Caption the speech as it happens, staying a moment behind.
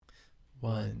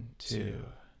1, 2.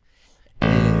 It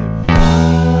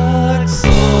rocks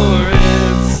or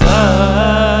it sucks.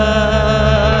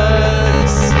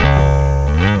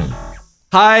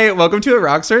 Hi, welcome to It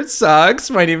Rocks or It Sucks.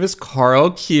 My name is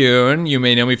Carl Kuhn. You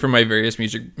may know me from my various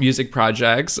music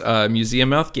projects, Museum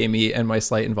Mouth Gamey, and my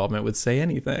slight involvement with Say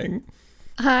Anything.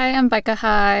 Hi, I'm Becca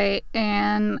High,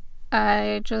 and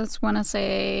I just want to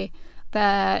say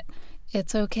that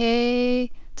it's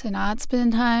okay to not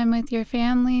spend time with your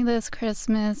family this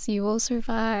Christmas. You will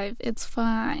survive. It's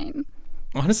fine.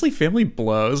 Honestly, family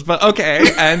blows, but okay.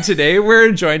 And today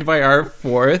we're joined by our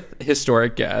fourth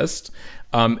historic guest,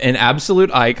 an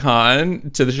absolute icon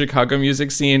to the Chicago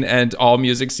music scene and all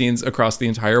music scenes across the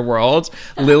entire world,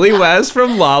 Lily West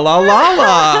from La La La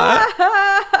La.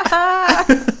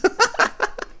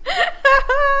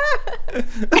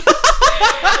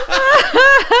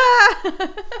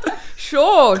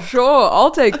 Sure,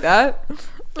 I'll take that.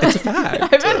 It's a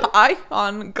fact. I'm an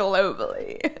icon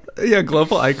globally. Yeah,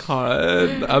 global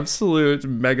icon, absolute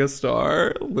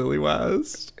megastar, Lily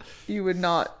West. You would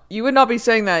not be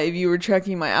saying that if you were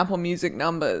checking my Apple Music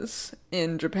numbers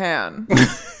in Japan.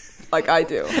 Like I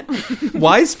do.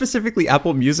 Why specifically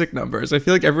Apple Music numbers? I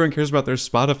feel like everyone cares about their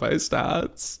Spotify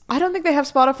stats. I don't think they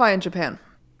have Spotify in Japan.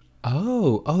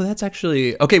 Oh, that's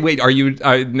actually okay. Wait, are you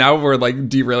now we're like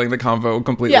derailing the convo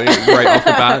completely right off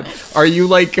the bat? Are you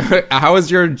like, how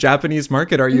is your Japanese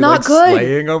market? Are you not like good.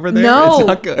 slaying over there? No, it's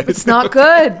not good. It's not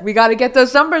good. We got to get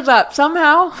those numbers up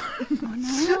somehow.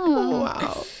 Oh,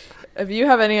 Wow. If you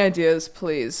have any ideas,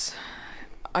 please.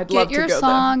 I'd love to go Get there. your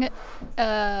song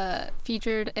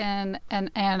featured in an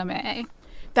anime.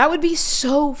 That would be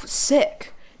so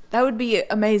sick. That would be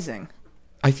amazing.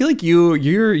 I feel like your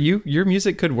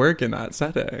music could work in that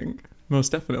setting.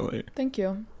 Most definitely. Thank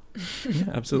you. Yeah,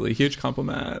 absolutely. Huge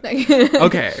compliment.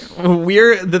 Okay.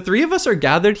 The three of us are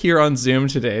gathered here on Zoom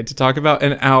today to talk about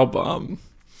an album.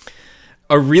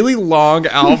 A really long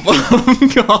album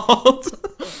called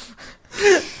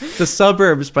The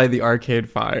Suburbs by the Arcade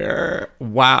Fire.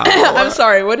 Wow. I'm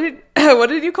sorry. What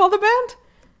did you call the band?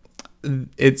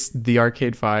 It's the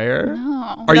Arcade Fire.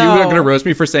 No. Are you No. going to roast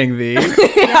me for saying the?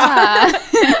 Yeah.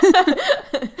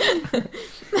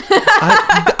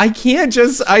 I can't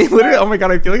just. I literally. Oh my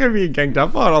god! I feel like I'm being ganged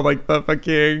up on like the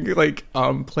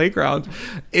fucking playground.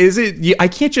 Is it? I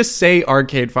can't just say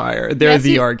Arcade Fire. They're Yes,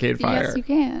 the you- Arcade Fire. Yes, you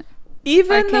can.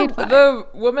 Even Arcade Fire. the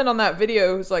woman on that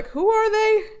video who's like, who are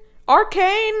they?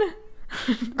 Arcane?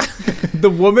 The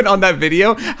woman on that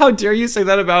video. How dare you say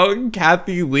that about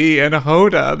Kathy Lee and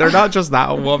Hoda? They're not just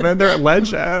that woman. They're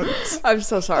legends. I'm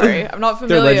so sorry. I'm not They're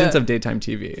familiar. legends of daytime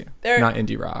TV, not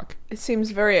indie rock. It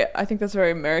seems I think that's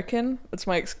very American. That's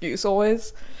my excuse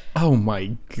always. Oh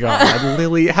my god,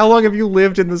 Lily! How long have you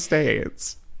lived in the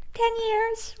States? 10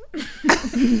 years.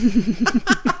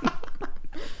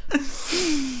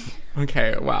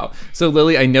 Okay, wow. So,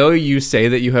 Lily, I know you say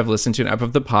that you have listened to an ep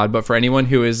of the pod, but for anyone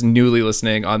who is newly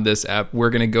listening on this ep, we're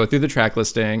going to go through the track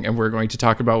listing and we're going to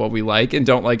talk about what we like and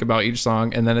don't like about each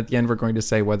song. And then at the end, we're going to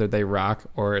say whether they rock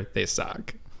or they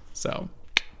suck. So,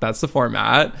 that's the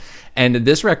format. And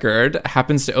this record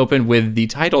happens to open with the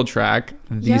title track,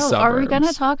 The Suburbs. Are we going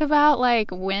to talk about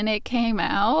like when it came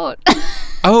out?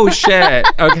 Oh, shit.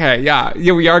 Okay, yeah.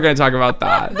 Yeah, we are going to talk about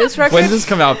that. This record- When did this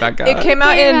come out, Becca? It came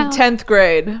out in 10th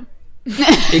grade.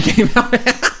 It came out.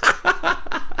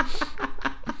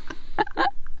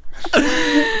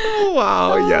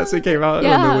 Wow, yes, it came out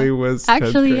when Lily was 10th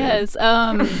Actually, grade. yes.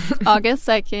 August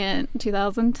 2nd,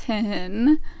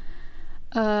 2010.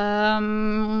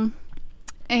 And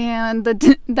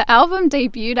the album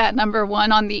debuted at number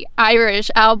 1 on the Irish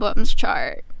albums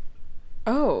chart.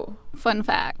 Oh. Fun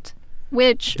fact.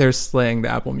 Which, They're slaying the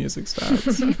Apple Music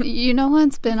stats. you know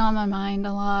what's been on my mind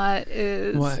a lot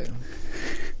is What?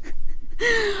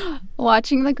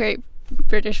 watching the Great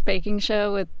British Baking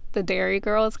Show with the Dairy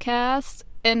Girls cast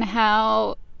and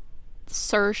how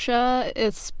Saoirse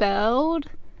is spelled.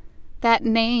 That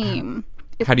name.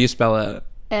 How do you spell it?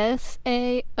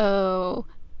 Saoirse.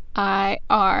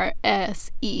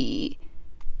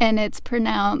 And it's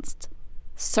pronounced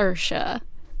Saoirse.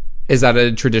 Is that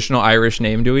a traditional Irish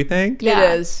name, do we think?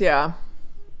 Yeah. It is, yeah.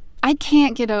 I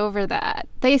can't get over that.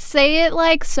 They say it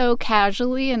like so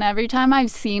casually, and every time I've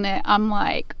seen it, I'm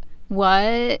like,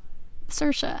 what?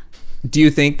 Saoirse. Do you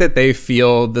think that they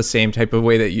feel the same type of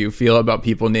way that you feel about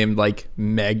people named like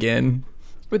Megan?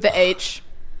 With the H.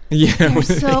 Yeah.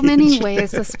 There's so many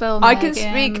ways to spell I Megan.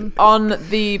 can speak on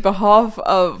the behalf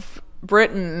of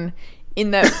Britain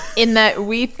in that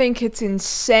we think it's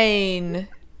insane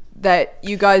that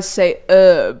you guys say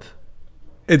herb.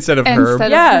 Instead of herb.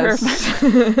 Instead of Yes.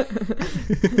 herb.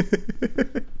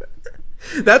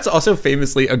 That's also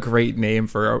famously a great name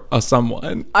for a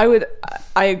someone. I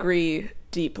agree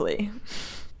deeply.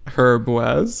 Herb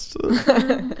West.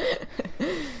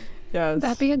 Yes.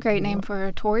 That'd be a great name for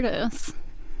a tortoise.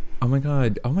 Oh my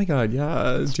god,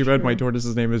 yeah. Too bad my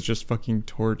tortoise's name is just fucking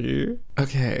Torty.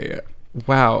 Okay.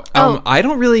 Wow. I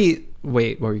don't really...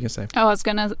 Wait, what were you gonna say? I was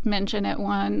gonna mention it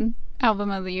won Album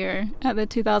of the Year at the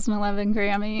 2011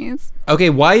 Grammys.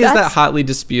 Okay, why is that hotly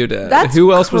disputed? That's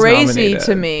Who else was crazy nominated?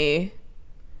 to me.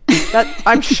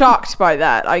 I'm shocked by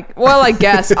that. I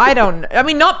guess I don't. I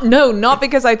mean, not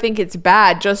because I think it's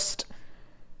bad. Just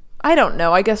I don't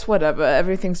know. I guess whatever.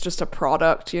 Everything's just a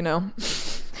product, you know.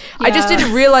 I just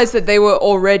didn't realize that they were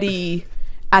already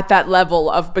at that level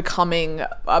of becoming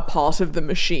a part of the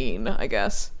machine, I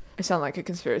guess. I sound like a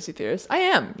conspiracy theorist. I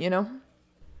am, you know?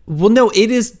 Well, no,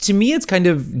 it is. To me, it's kind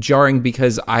of jarring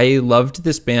because I loved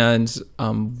this band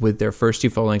with their first 2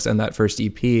 full-lengths and that first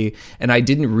EP, and I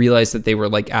didn't realize that they were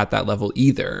like at that level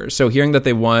either. So hearing that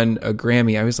they won a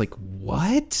Grammy, I was like,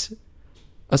 what?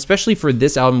 Especially for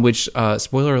this album, which,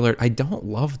 spoiler alert, I don't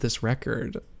love this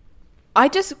record.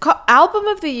 Album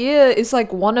of the Year is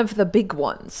like one of the big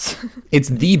ones. It's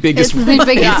the biggest It's one. the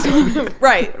biggest one.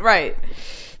 Right.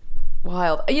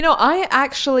 Wild. You know, I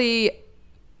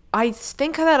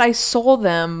think that I saw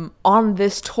them on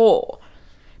this tour,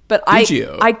 but Did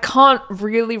you? I can't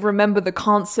really remember the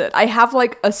concert. I have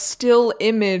like a still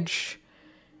image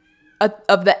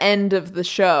of the end of the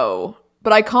show,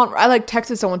 but I like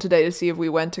texted someone today to see if we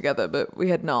went together, but we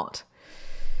had not.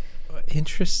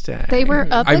 Interesting. They were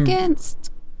up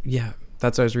against... Yeah,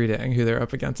 that's what I was reading, who they're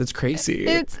up against. It's crazy.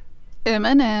 It's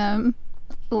Eminem,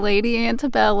 Lady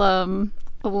Antebellum,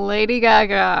 Lady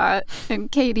Gaga,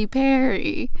 and Katy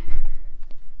Perry.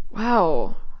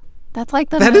 Wow. That's like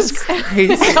the That most... is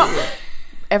crazy.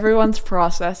 Everyone's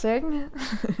processing.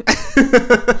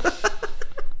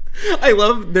 I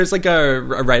love, there's like a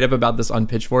write-up about this on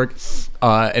Pitchfork,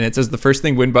 and it says the first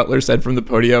thing Win Butler said from the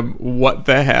podium, what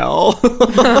the hell?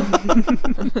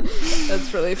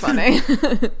 That's really funny.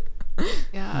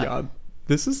 Yeah,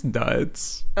 this is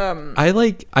nuts.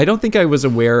 I don't think I was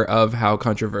aware of how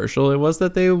controversial it was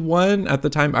that they won at the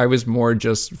time. I was more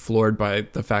just floored by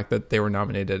the fact that they were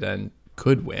nominated and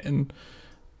could win.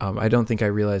 I don't think I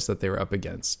realized that they were up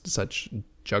against such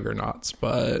juggernauts,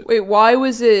 but... Wait, why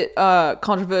was it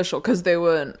controversial? Because they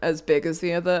weren't as big as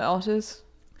the other artists?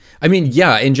 I mean,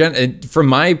 yeah, from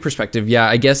my perspective, yeah,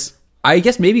 I guess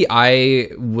maybe I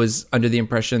was under the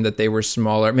impression that they were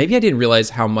smaller. Maybe I didn't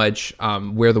realize how much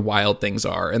Where the Wild Things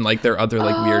Are and like their other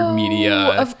like weird media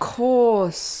of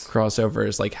course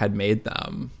crossovers like had made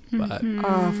them. But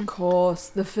of course,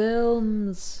 the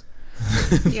films.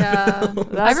 Yeah. I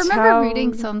That's remember how-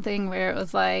 reading something where it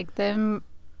was like them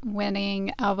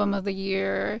winning Album of the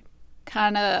Year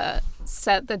kind of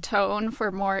set the tone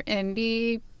for more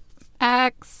indie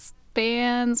acts,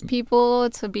 bands, people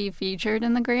to be featured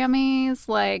in the Grammys.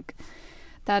 Like,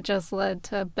 that just led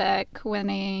to Beck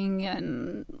winning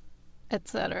and et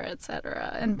cetera,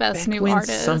 and Best Beck New wins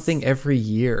Artist. something every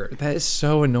year. That is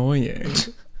so annoying.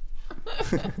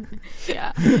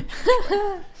 Yeah.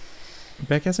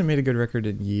 Beck hasn't made a good record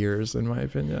in years, in my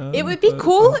opinion. It would be but,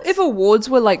 cool if awards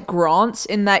were like grants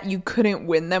in that you couldn't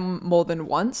win them more than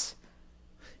once.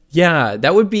 Yeah,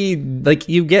 that would be like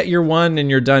you get your one and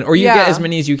you're done, or you Yeah. get as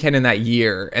many as you can in that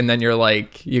year, and then you're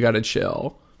like, you gotta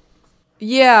chill.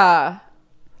 Yeah,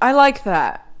 I like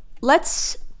that.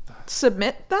 Let's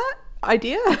submit that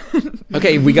idea.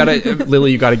 Okay, we gotta,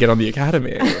 Lily, you gotta get on the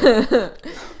Academy.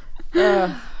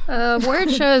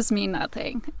 Award shows mean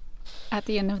nothing at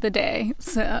the end of the day,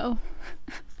 so...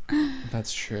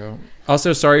 That's true.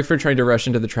 Also, sorry for trying to rush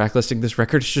into the track listing. This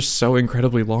record is just so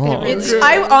incredibly long.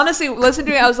 I honestly listened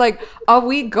to it. I was like, "Are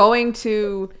we going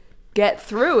to get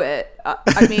through it?"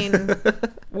 I mean,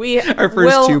 we Our first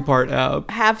will 2-part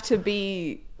app. have to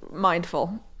be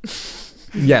mindful.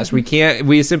 Yes,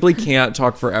 we simply can't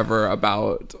talk forever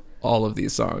about all of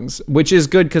these songs, which is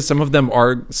good because some of them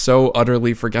are so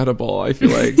utterly forgettable. I feel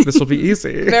like this will be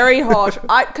easy. Very harsh.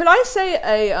 Could I say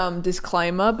a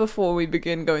disclaimer before we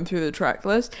begin going through the track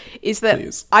list? Is that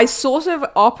Please. I sort of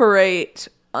operate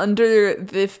under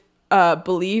the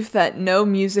belief that no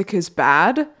music is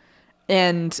bad,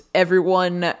 and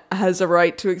everyone has a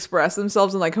right to express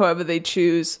themselves and like however they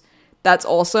choose. That's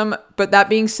awesome. But that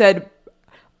being said,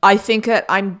 I think that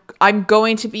I'm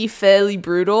going to be fairly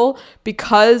brutal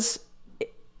because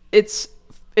it's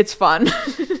fun.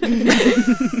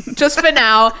 Just for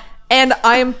now. And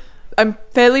I'm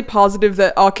fairly positive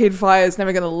that Arcade Fire is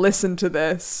never going to listen to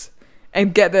this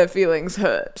and get their feelings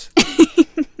hurt.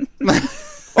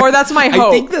 Or that's my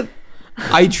hope.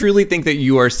 I truly think that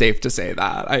you are safe to say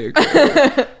that. I agree.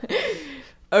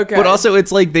 Okay. But also,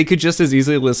 it's like they could just as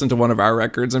easily listen to one of our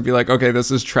records and be like, okay,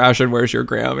 this is trash and where's your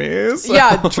Grammys?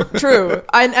 Yeah, true.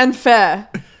 And fair.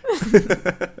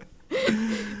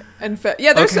 And fair.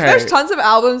 Yeah, there's tons of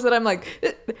albums that I'm like,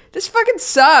 this fucking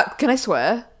sucks. Can I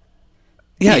swear?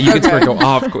 Yeah, you can swear, go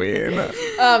off, Queen.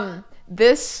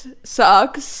 This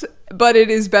sucks, but it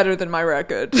is better than my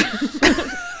record.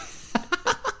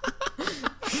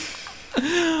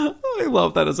 I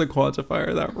love that as a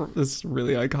quantifier. That is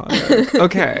really iconic.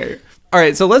 Okay. All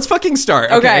right, so let's fucking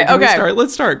start. Okay.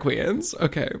 Let's start, Queens.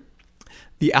 Okay.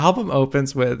 The album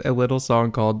opens with a little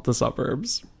song called The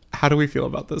Suburbs. How do we feel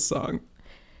about this song?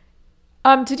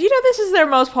 Did you know this is their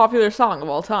most popular song of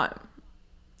all time?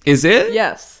 Is it?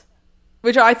 Yes.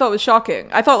 Which I thought was shocking.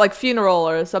 I thought like Funeral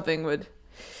or something would...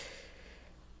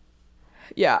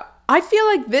 Yeah. I feel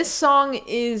like this song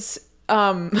is...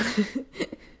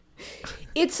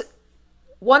 It's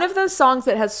one of those songs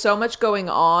that has so much going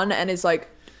on and is like...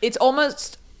 It's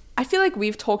almost... I feel like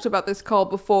we've talked about this call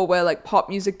before where like pop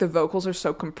music, the vocals are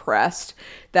so compressed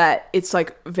that it's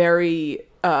like very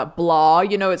blah,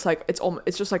 you know, it's like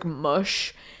it's just like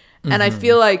mush. Mm-hmm. And I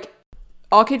feel like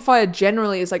Arcade Fire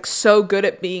generally is like so good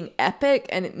at being epic,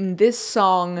 and in this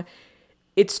song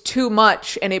it's too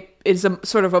much and it is a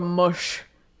sort of a mush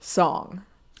song.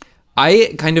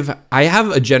 I have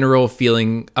a general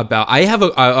feeling about, I have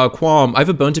a qualm, I have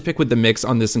a bone to pick with the mix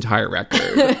on this entire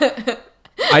record.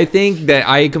 I think that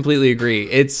I completely agree.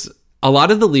 It's a lot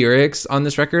of the lyrics on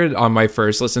this record on my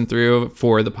first listen through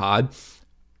for the pod.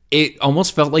 It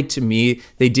almost felt like to me,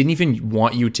 they didn't even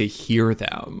want you to hear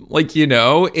them. Like, you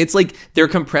know, it's like they're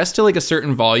compressed to like a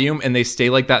certain volume and they stay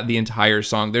like that the entire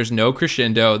song. There's no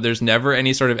crescendo. There's never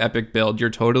any sort of epic build. You're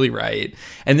totally right.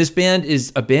 And this band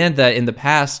is a band that in the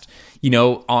past, you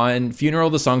know, on Funeral,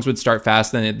 the songs would start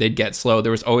fast, then they'd get slow.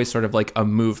 There was always sort of like a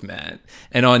movement.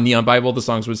 And on Neon Bible, the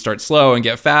songs would start slow and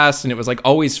get fast, and it was like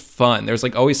always fun. There's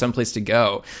like always someplace to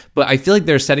go. But I feel like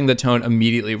they're setting the tone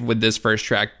immediately with this first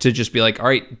track to just be like, all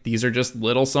right, these are just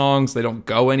little songs. They don't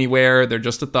go anywhere. They're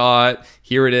just a thought.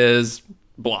 Here it is.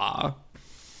 Blah.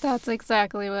 That's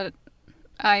exactly what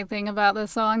I think about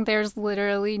this song. There's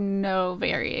literally no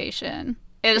variation.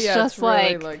 It's just it's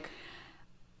really like...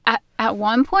 At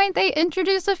one point, they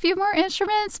introduced a few more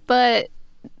instruments, but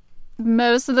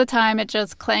most of the time it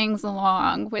just clangs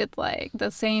along with, like, the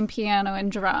same piano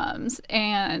and drums,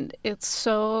 and it's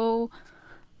so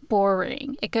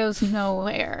boring. It goes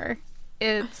nowhere.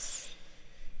 It's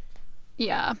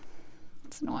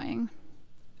annoying.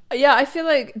 Yeah, I feel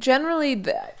like generally,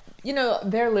 you know,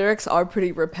 their lyrics are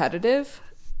pretty repetitive,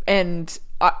 and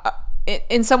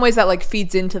in some ways that, like,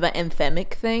 feeds into the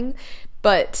anthemic thing,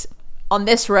 but... on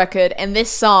this record and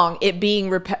this song, it being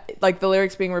like the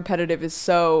lyrics being repetitive is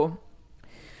so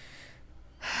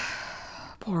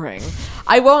boring.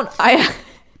 I'm gonna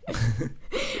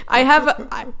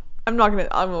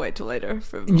wait till later.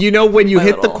 You know, when you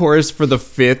hit the chorus for the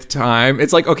 5th time,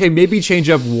 it's like, okay, maybe change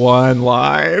up one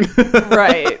line.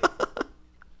 Right.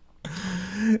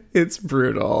 It's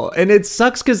brutal. And it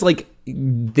sucks because like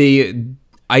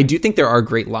I do think there are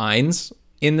great lines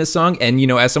in this song, and you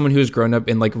know, as someone who has grown up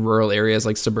in like rural areas,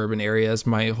 like suburban areas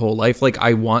my whole life, like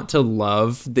I want to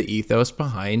love the ethos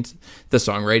behind the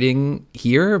songwriting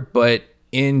here, but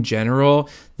in general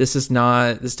this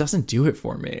doesn't do it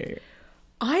for me.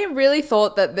 I really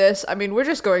thought that we're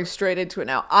just going straight into it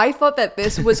now. I thought that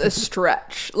this was a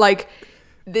stretch. Like,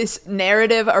 this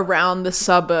narrative around the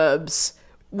suburbs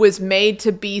was made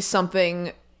to be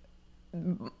something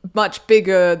much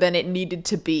bigger than it needed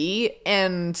to be,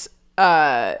 and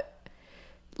I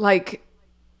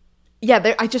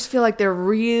just feel like they're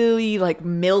really like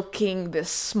milking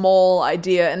this small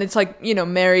idea, and it's like, you know,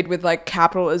 married with like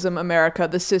capitalism, America,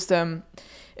 the system,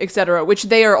 etc., which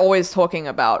they are always talking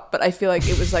about, but I feel like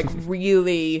it was like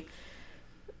really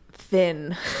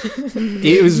thin.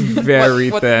 It was very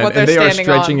thin, and they are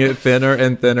stretching it thinner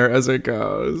and thinner as it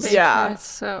goes. Yeah, it's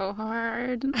so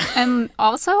hard. And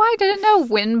also, I didn't know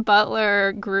Win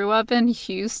Butler grew up in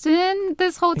Houston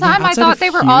this whole time. I thought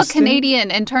they were all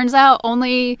Canadian, and turns out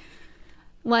only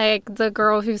like the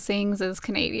girl who sings is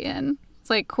Canadian. It's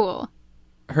like, cool.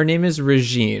 Her name is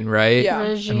Regine, right? Yeah,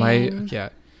 Regine. Yeah.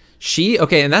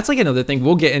 Okay, and that's like another thing.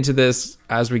 We'll get into this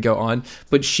as we go on,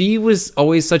 but she was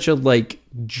always such a like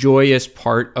joyous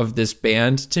part of this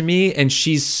band to me, and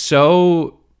she's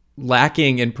so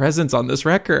lacking in presence on this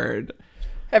record.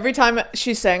 Every time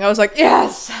she sang, I was like,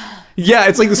 yes! Yeah,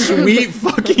 it's like the sweet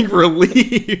fucking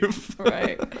relief.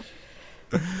 Right.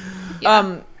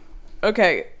 Yeah.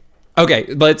 Okay. Okay,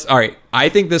 all right. I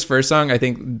think this first song, I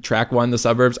think track 1, The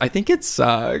Suburbs, I think it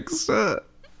sucks.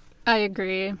 I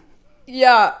agree.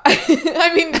 Yeah.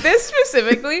 I mean, this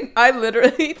specifically, I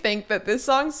literally think that this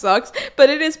song sucks, but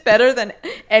it is better than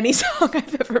any song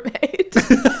I've ever made.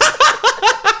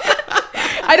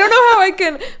 I don't know how I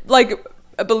can, like,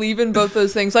 believe in both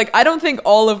those things. Like, I don't think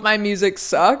all of my music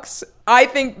sucks. I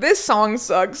think this song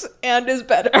sucks and is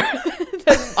better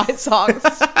than my songs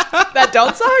that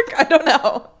don't suck. I don't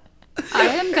know. I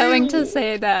am going to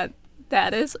say that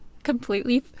is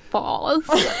completely false.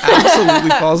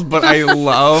 Absolutely false, but I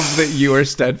love that you are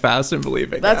steadfast in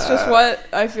believing That's that. just what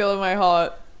I feel in my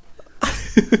heart.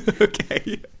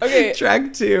 Okay.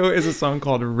 Track 2 is a song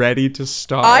called Ready to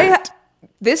Start.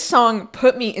 This song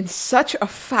put me in such a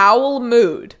foul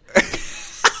mood.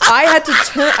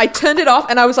 I turned it off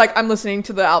and I was like, I'm listening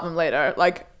to the album later.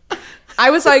 Like, I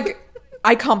was like,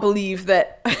 I can't believe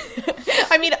that.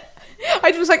 I mean,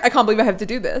 I was like, I can't believe I have to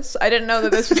do this. I didn't know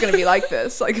that this was going to be like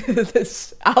this, like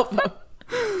this album.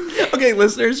 Okay,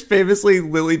 listeners, famously,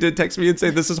 Lily did text me and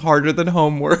say this is harder than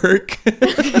homework.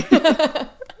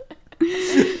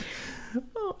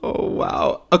 Oh,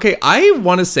 wow. Okay, I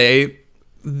want to say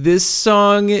this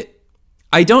song,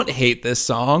 I don't hate this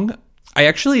song. I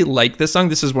actually like this song.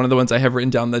 This is one of the ones I have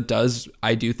written down that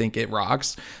I do think it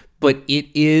rocks. But it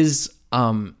is,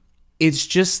 it's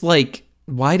just like,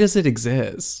 why does it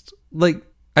exist? Like,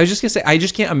 I was just gonna say, I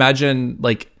just can't imagine,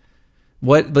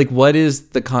 what is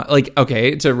the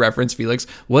okay, to reference Felix,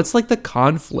 what's like the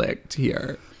conflict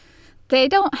here? They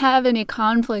don't have any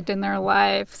conflict in their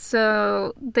life,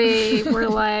 so they were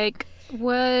like,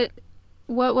 what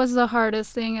was the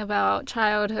hardest thing about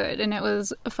childhood? And it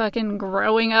was fucking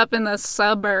growing up in the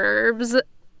suburbs,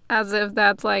 as if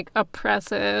that's like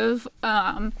oppressive.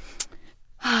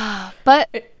 But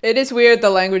it is weird,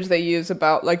 the language they use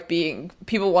about like being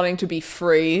people wanting to be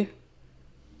free.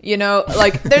 You know,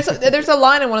 like there's a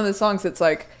line in one of the songs that's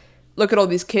like, look at all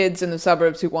these kids in the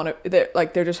suburbs who want to, they're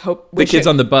just the kids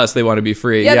on the bus, they want to be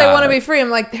free. Yeah, they want to be free. I'm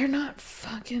like, they're not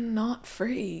fucking not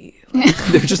free. Like,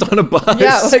 they're just on a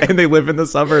bus and they live in the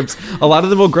suburbs. A lot of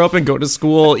them will grow up and go to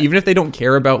school, even if they don't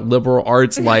care about liberal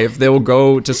arts life. They will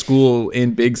go to school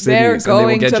in big cities and they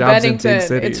will get jobs in big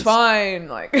cities. It's fine.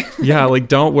 Like, yeah, like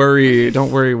don't worry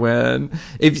when.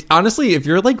 If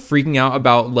you're like freaking out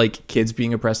about like kids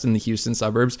being oppressed in the Houston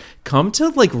suburbs, come to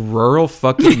like rural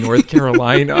fucking North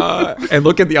Carolina and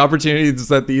look at the opportunities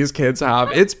that these kids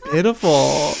have. It's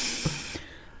pitiful.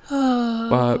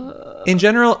 But in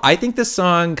general, I think this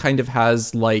song kind of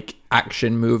has like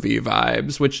action movie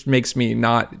vibes, which makes me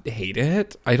not hate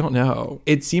it. I don't know.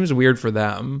 It seems weird for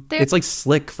them. It's like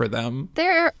slick for them.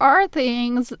 There are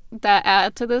things that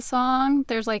add to the song.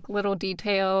 There's like little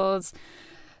details,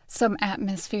 some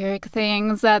atmospheric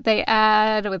things that they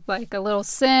add with like a little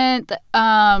synth.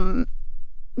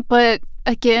 But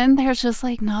again, there's just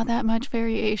like not that much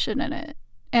variation in it.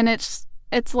 And it's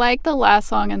like the last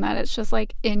song in that it's just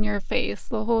like in your face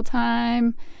the whole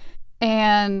time.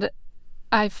 And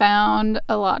I found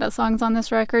a lot of songs on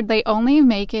this record, they only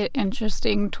make it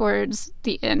interesting towards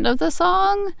the end of the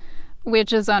song,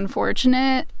 which is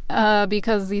unfortunate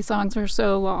because these songs are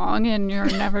so long and you're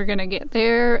never going to get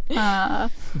there.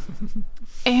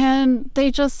 And they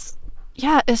just...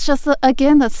 yeah, it's just,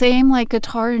 again, the same, like,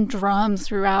 guitar and drums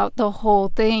throughout the whole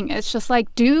thing. It's just,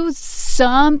 like, do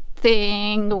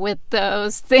something with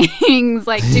those things.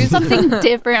 Like, do something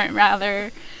different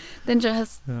rather than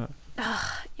just,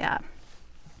 yeah.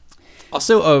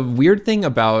 Also, a weird thing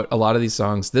about a lot of these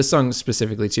songs, this song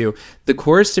specifically too, the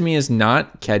chorus to me is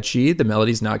not catchy. The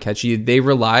melody's not catchy. They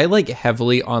rely, like,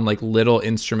 heavily on, like, little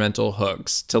instrumental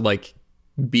hooks to, like,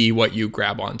 be what you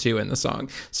grab onto in the song.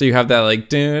 So you have that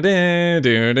like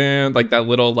like that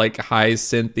little like high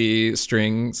synthy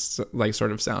strings like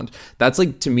sort of sound. That's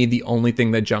like to me the only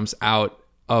thing that jumps out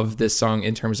of this song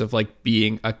in terms of like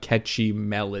being a catchy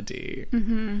melody.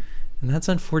 Mm-hmm. And that's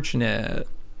unfortunate.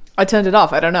 I turned it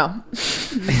off. I don't know.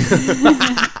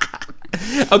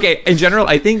 Okay, in general,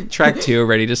 I think track 2,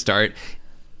 Ready to Start,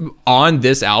 on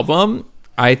this album,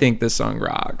 I think this song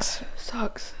rocks.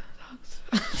 Sucks.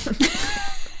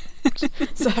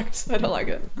 Sucks. I don't like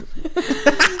it.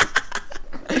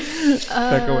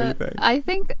 Becca, what do you think? I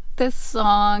think this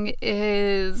song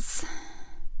is...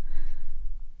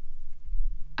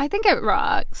 I think it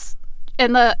rocks.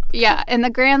 In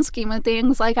the grand scheme of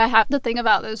things, like I have to think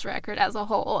about this record as a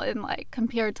whole, and like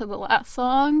compared to the last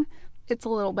song, it's a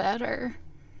little better.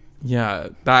 Yeah,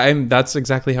 that's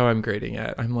exactly how I'm grading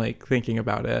it. I'm like thinking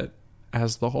about it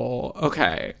as the whole.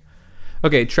 Okay,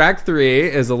 track 3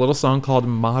 is a little song called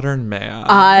Modern Man.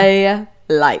 I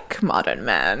like Modern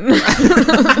Man.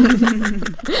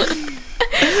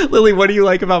 Lily, what do you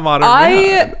like about Modern I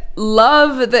Man?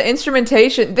 love the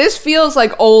instrumentation. This feels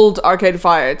like old Arcade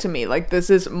Fire to me. Like, this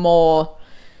is more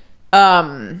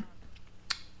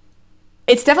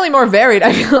it's definitely more varied,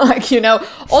 I feel like, you know.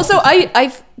 Also, I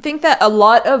think that a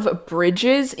lot of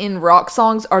bridges in rock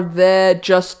songs are there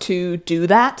just to do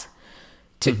that,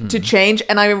 to change,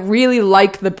 and I really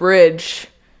like the bridge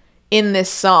in this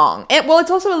song. And well,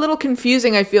 it's also a little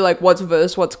confusing, I feel like, what's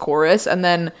verse, what's chorus, and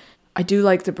then I do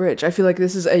like the bridge. I feel like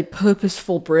this is a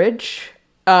purposeful bridge.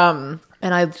 And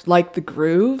I like the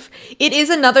groove. It is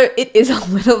a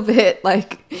little bit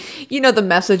like, you know, the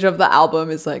message of the album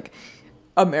is like,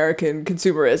 American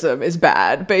consumerism is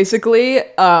bad, basically.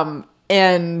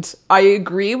 And I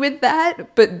agree with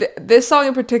that, but this song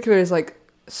in particular is like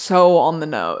so on the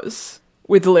nose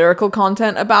with lyrical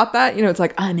content about that. You know, it's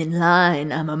like, I'm in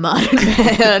line, I'm a modern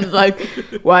man. Like,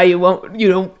 why you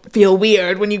don't feel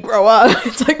weird when you grow up.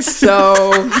 It's like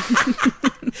so.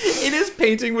 It is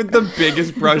painting with the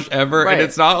biggest brush ever, Right. and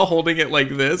it's not holding it like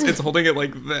this, it's holding it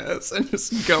like this and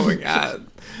just going at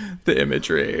the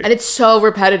imagery. And it's so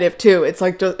repetitive too. It's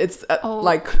like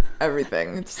like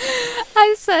everything.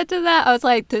 I said to that, I was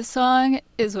like, this song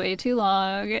is way too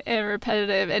long and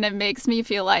repetitive, and it makes me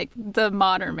feel like the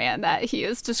modern man that he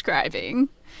is describing.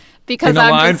 Because in a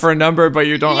I'm line just for a number, but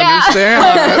you don't Yeah.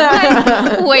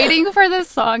 understand. like, waiting for this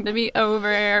song to be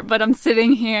over, but I'm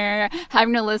sitting here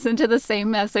having to listen to the same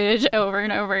message over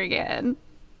and over again.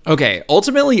 Okay,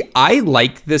 ultimately, I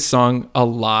like this song a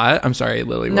lot. I'm sorry,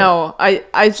 Lily. No,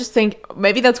 I just think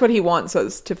maybe that's what he wants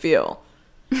us to feel.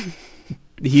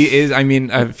 He is, I mean,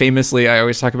 famously, I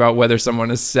always talk about whether someone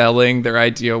is selling their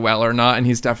idea well or not, and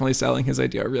he's definitely selling his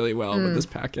idea really well with this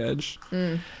package.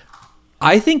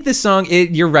 I think this song,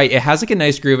 you're right, it has like a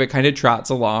nice groove. It kind of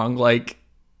trots along like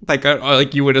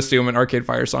you would assume an Arcade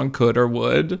Fire song could or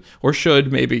would or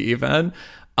should maybe even.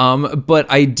 But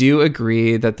I do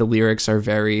agree that the lyrics are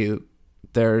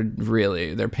they're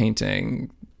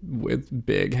painting with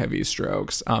big heavy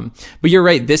strokes. But you're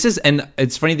right, and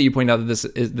it's funny that you point out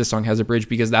that this song has a bridge,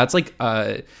 because that's like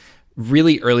a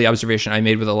really early observation I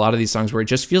made with a lot of these songs, where it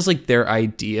just feels like they're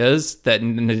ideas that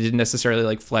didn't necessarily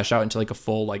like flesh out into like a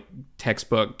full like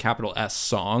textbook capital S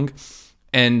song.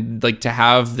 And like to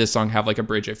have this song have like a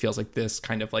bridge, it feels like this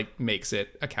kind of like makes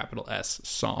it a capital S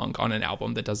song on an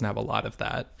album that doesn't have a lot of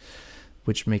that,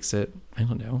 which makes it, I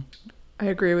don't know. I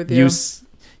agree with you.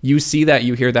 You see that,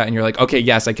 you hear that, and you're like, okay,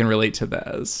 yes, I can relate to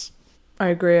this. I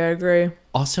agree.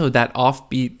 Also, that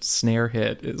offbeat snare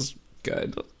hit is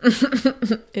good.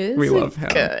 We love him.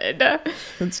 Good.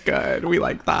 It's good. We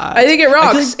like that. I think it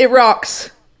rocks. It rocks.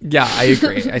 Yeah, I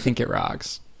agree. I think it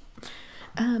rocks.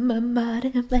 I'm a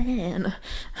modern man.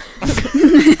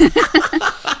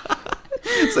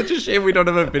 It's such a shame we don't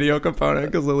have a video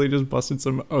component, because Lily just busted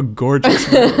some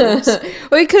gorgeous moves.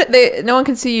 Well, no one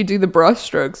can see you do the brush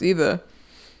strokes either.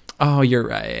 Oh, you're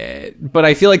right. But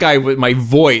I feel like my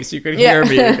voice, you could hear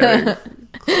me getting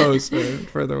closer,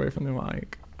 further away from the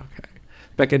mic. Okay.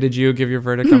 Becca, did you give your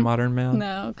verdict on Modern Man?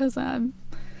 No, because I'm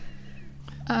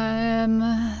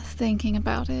thinking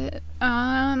about it.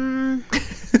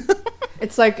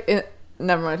 It's like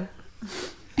never mind.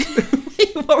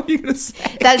 What were you gonna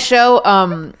say? That show,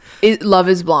 Love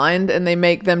Is Blind, and they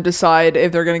make them decide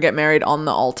if they're gonna get married on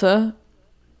the altar,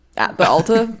 at the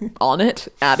altar, on it,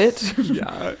 at it.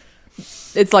 Yeah.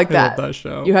 It's like I that. love that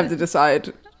show. You have to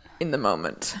decide in the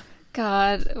moment.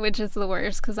 God, which is the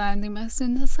worst, because I'm the most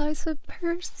indecisive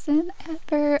person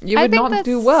ever. You I would think not that's-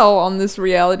 do well on this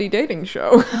reality dating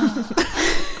show.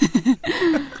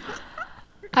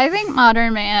 I think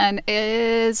Modern Man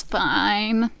is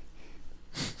fine.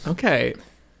 Okay.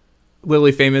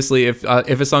 Lily, famously, if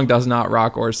a song does not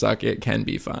rock or suck, it can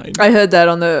be fine. I heard that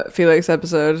on the Felix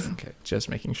episode. Okay, just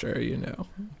making sure you know.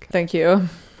 Okay. Thank you.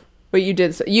 But you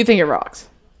did say, you think it rocks.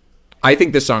 I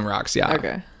think this song rocks, yeah.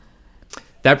 Okay.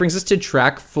 That brings us to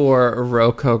track 4,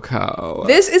 Rococo.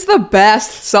 This is the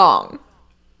best song.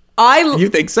 You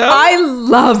think so? I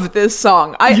love this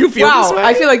song. You feel this way?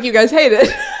 I feel like you guys hate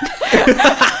it.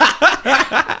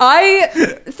 I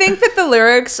think that the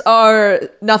lyrics are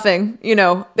nothing. You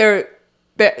know,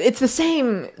 it's the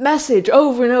same message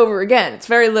over and over again. It's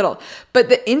very little. But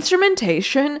the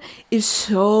instrumentation is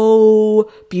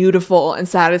so beautiful and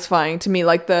satisfying to me.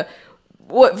 Like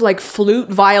flute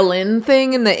violin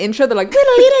thing in the intro, they're like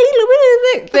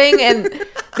thing, and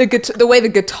the way the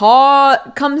guitar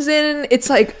comes in, it's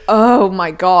like, oh my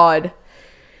god,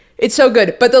 It's so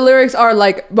good, but the lyrics are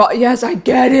like, but yes, I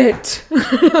get it.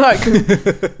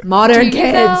 Like, modern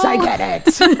kids, I get it.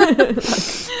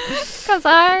 Because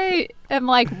I am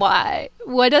like, why?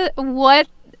 What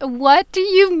do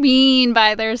you mean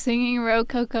by they're singing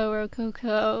Rococo,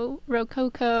 Rococo,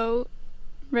 Rococo,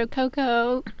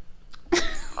 Rococo?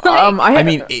 I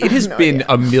mean, it has been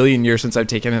a million years since I've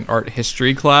taken an art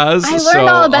history class. I learned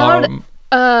all about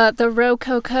the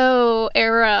Rococo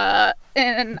era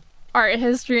in art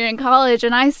history in college,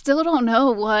 and I still don't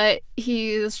know what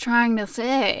he's trying to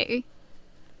say.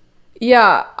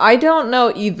 Yeah, I don't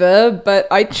know either, but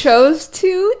I chose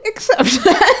to accept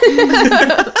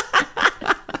that.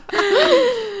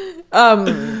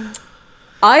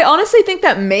 I honestly think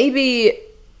that maybe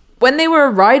when they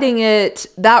were writing it,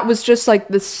 that was just like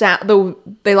the sound.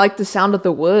 They liked the sound of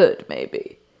the word,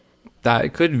 maybe.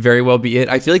 That could very well be it.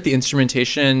 I feel like the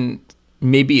instrumentation,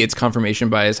 maybe it's confirmation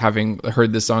bias, having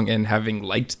heard this song and having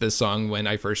liked this song when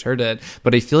I first heard it.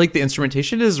 But I feel like the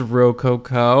instrumentation is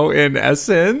Rococo in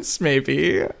essence,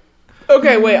 maybe.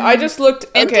 Okay, wait. I just looked.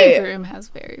 Okay, Empty Room has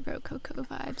very Rococo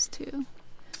vibes too.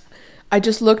 I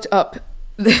just looked up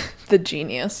the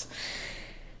Genius.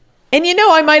 And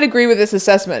I might agree with this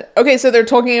assessment. Okay, so they're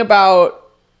talking about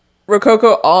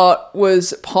Rococo art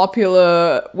was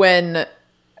popular when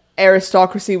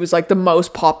aristocracy was like the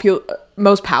most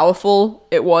powerful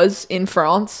it was in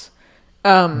France.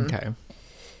 Okay.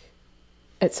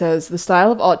 It says, the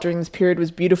style of art during this period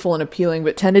was beautiful and appealing,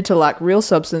 but tended to lack real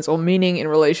substance or meaning in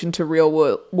relation to real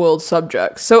world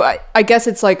subjects. So I guess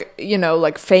it's like,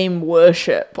 like fame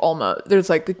worship almost. There's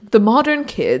like the modern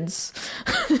kids.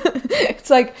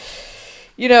 It's like,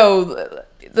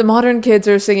 the modern kids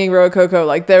are singing Rococo.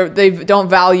 Like they don't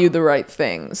value the right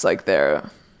things. Like they're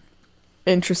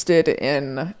interested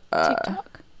in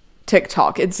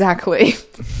TikTok. Exactly.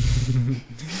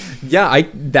 Yeah,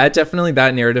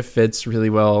 that narrative fits really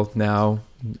well now,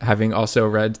 having also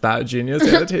read that Genius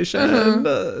annotation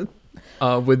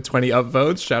with 20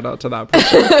 upvotes. Shout out to that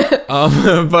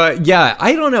person. But yeah,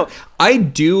 I don't know. I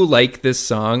do like this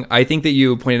song. I think that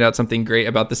you pointed out something great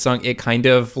about the song. It kind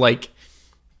of like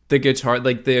the guitar,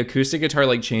 like the acoustic guitar,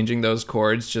 like changing those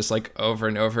chords just like over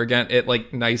and over again. It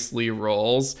like nicely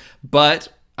rolls, but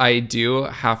I do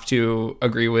have to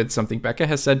agree with something Becca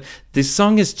has said. This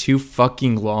song is too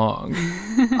fucking long.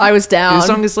 I was down. This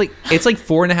song is like, it's like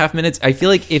 4.5 minutes. I feel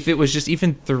like if it was just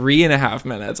even 3.5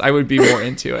 minutes, I would be more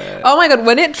into it. Oh my God,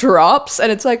 when it drops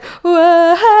and it's like,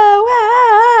 whoa,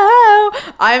 whoa,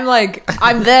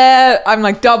 I'm there. I'm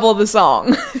like double the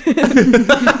song.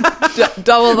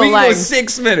 Double the length.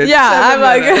 6 minutes. Yeah,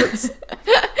 7 minutes.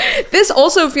 This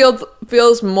also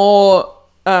feels more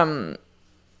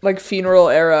like funeral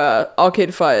era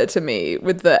Arcade Fire to me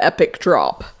with the epic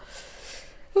drop.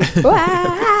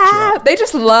 They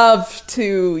just love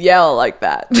to yell like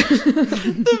that.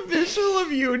 The visual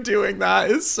of you doing that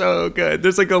is so good.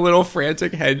 There's like a little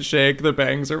frantic head shake. The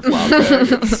bangs are flopping.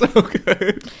 It's so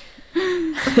good.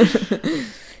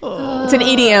 It's an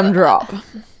EDM drop.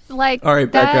 Like, all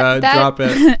right, Becca, drop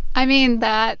it. I mean,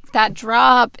 that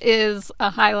drop is a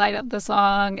highlight of the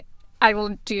song. I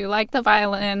do like the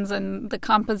violins and the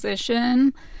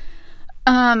composition.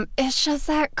 It's just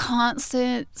that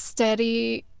constant,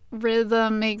 steady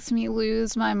rhythm makes me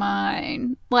lose my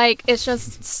mind. Like, it's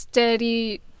just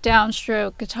steady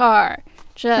downstroke guitar,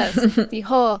 just the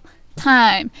whole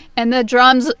time. And the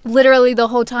drums, literally the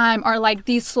whole time, are like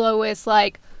the slowest,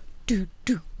 like,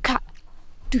 do-do-ka,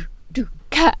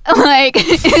 do-do-ka. Like,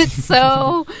 it's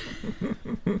so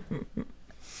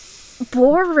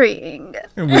boring.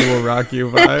 And we will rock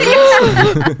you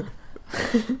vibes.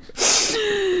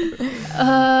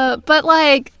 But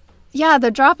like, yeah,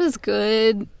 the drop is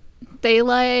good.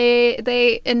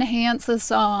 They enhance the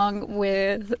song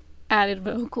with added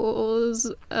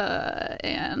vocals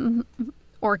and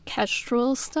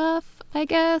orchestral stuff, I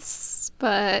guess.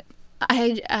 But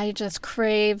I just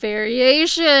crave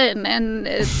variation, and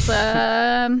it's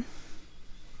I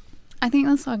think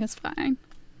the song is fine.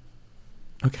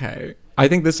 Okay. I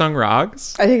think this song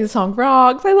rocks. I think the song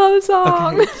rocks. I love the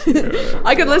song. Okay.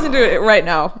 I could listen to it right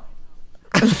now.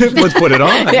 Let's put it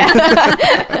on. Yeah.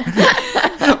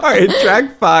 All right,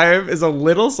 track 5 is a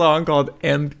little song called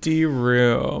Empty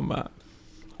Room.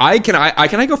 Can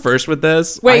I go first with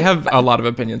this? Wait, I have a lot of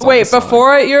opinions on this song.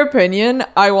 Before your opinion,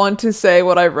 I want to say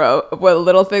what I wrote. What a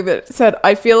little thing that said,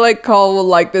 I feel like Cole will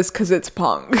like this because it's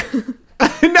punk.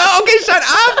 No, okay, shut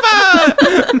up.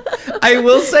 I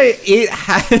will say it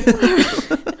has...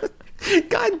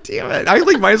 God damn it. I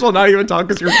might as well not even talk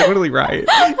because you're totally right.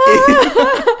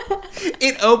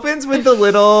 It it opens with the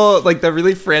little, like the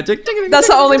really frantic. That's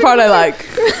the only part I like.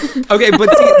 Okay,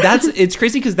 but see, it's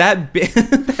crazy because that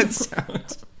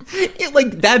sound, it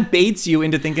like that baits you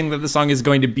into thinking that the song is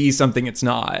going to be something it's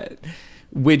not,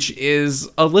 which is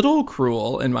a little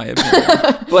cruel in my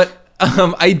opinion. But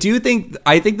I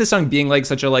think the song being like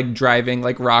such a like driving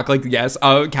like rock, like yes,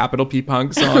 a capital P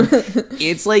punk song,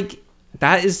 it's like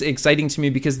that is exciting to me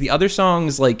because the other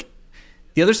songs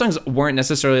weren't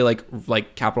necessarily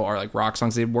like capital R like rock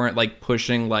songs. They weren't like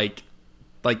pushing like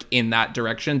in that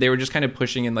direction. They were just kind of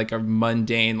pushing in like a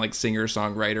mundane like singer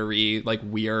songwritery like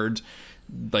weird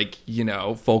like, you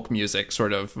know, folk music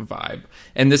sort of vibe.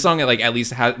 And this song like at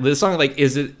least has this song like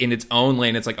is it in its own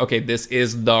lane. It's like, okay, this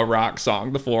is the rock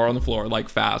song, the floor on the floor like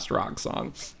fast rock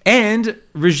song, and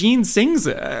Regine sings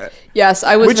it. Yes,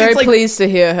 I was very pleased to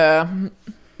hear her.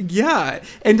 Yeah,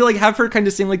 and to like have her kind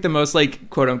of sing like the most like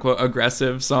quote unquote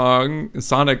aggressive song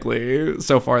sonically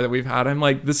so far that we've had, I'm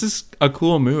like, this is a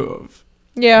cool move.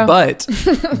 Yeah, but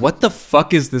what the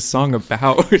fuck is this song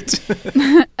about?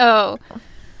 Oh,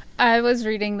 I was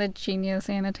reading the Genius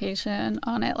annotation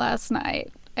on it last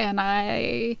night, and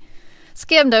I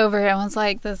skimmed over it and was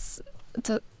like, this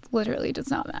literally does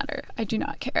not matter. I do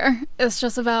not care. It's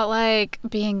just about like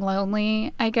being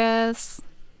lonely, I guess.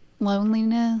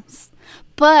 Loneliness.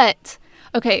 But,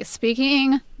 okay,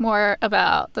 speaking more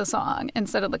about the song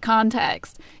instead of the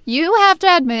context, you have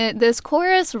to admit this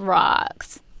chorus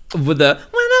rocks. With the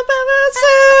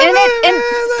and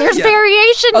there's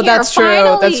variation here. That's true.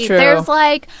 Finally, that's true. There's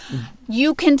like,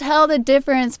 you can tell the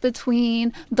difference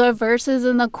between the verses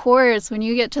and the chorus. When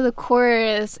you get to the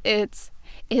chorus, it's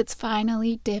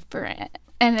finally different,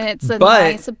 and it's a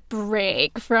nice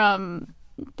break from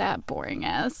that boring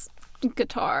ass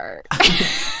guitar.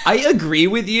 I agree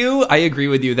with you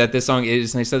that this song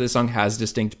is nice, that this song has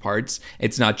distinct parts.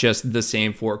 It's not just the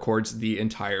same four chords the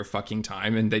entire fucking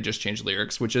time and they just change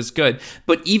lyrics, which is good.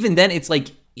 But even then, it's like,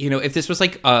 you know, if this was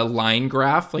like a line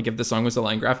graph, like if the song was a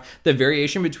line graph, the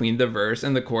variation between the verse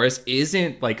and the chorus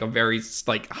isn't like a very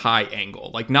like high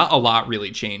angle. Like not a lot really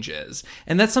changes.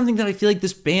 And that's something that I feel like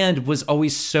this band was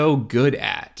always so good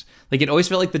at. Like, it always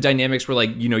felt like the dynamics were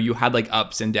like, you know, you had like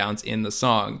ups and downs in the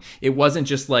song. It wasn't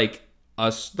just like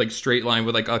a like straight line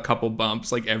with like a couple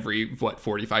bumps like every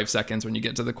 45 seconds when you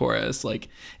get to the chorus. Like,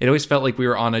 it always felt like we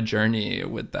were on a journey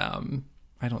with them.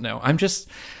 I don't know.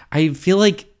 I feel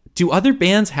like, do other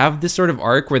bands have this sort of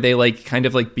arc where they like kind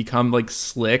of like become like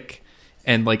slick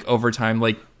and like over time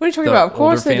like, what are you talking about? Of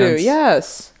course they do.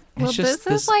 Yes. Well, this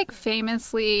is like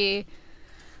famously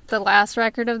the last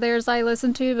record of theirs I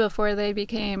listened to before they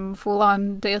became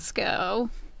full-on disco.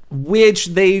 Which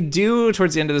they do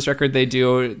towards the end of this record, they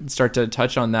do start to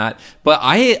touch on that. But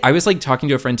I was like talking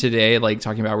to a friend today, like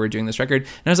talking about we were doing this record,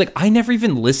 and I was like, I never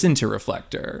even listened to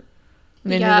Reflector.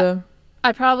 Me neither.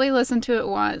 I probably listened to it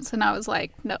once and I was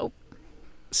like, nope.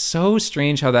 So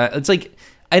strange how that, it's like,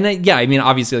 and I mean,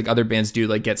 obviously, like other bands do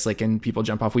like get slick and people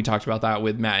jump off. We talked about that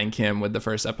with Matt and Kim with the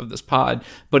first ep of this pod.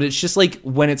 But it's just like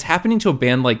when it's happening to a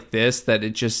band like this, that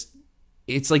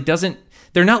it's like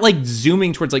they're not like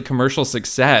zooming towards like commercial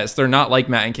success. They're not like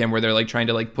Matt and Kim where they're like trying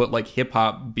to like put like hip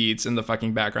hop beats in the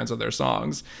fucking backgrounds of their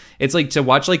songs. It's like to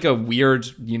watch like a weird,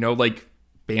 you know, like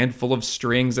band full of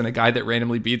strings and a guy that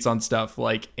randomly beats on stuff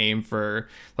like aim for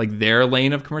like their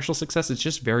lane of commercial success. It's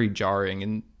just very jarring,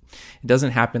 and it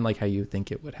doesn't happen like how you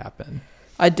think it would happen.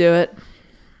 I'd do it.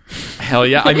 Hell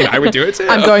yeah. I mean, I would do it too.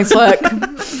 I'm going slick.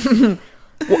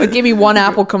 Give me one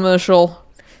Apple commercial.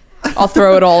 I'll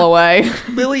throw it all away.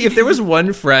 Lily, if there was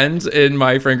one friend in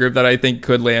my friend group that I think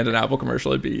could land an Apple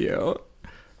commercial, it'd be you.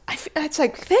 It's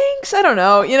like, thanks. I don't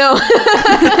know. You know?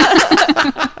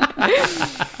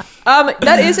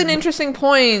 That is an interesting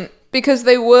point because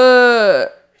they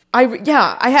were...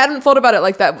 I hadn't thought about it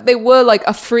like that. They were like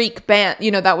a freak band,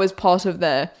 you know, that was part of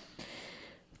their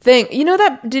thing. You know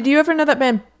that, did you ever know that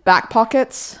band Back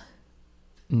Pockets?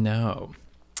 No.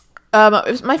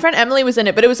 My friend Emily was in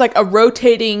it, but it was like a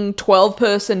rotating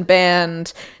 12-person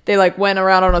band. They like went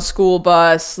around on a school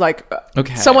bus, like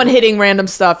someone hitting random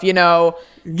stuff, you know.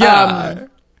 Yeah.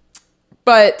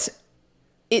 But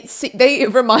they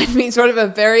remind me sort of a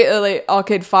very early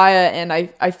Arcade Fire, and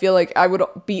I feel like I would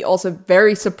be also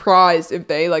very surprised if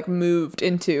they like moved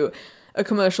into a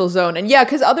commercial zone. And yeah,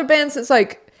 because other bands, it's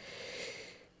like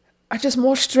are just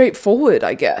more straightforward,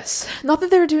 I guess. Not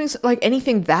that they're doing like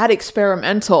anything that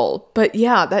experimental, but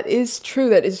yeah, that is true.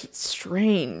 That is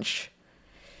strange.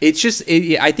 It's just,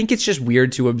 I think it's just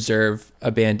weird to observe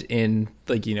a band in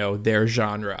like, you know, their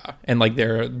genre and like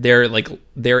their like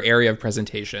their area of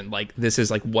presentation. Like this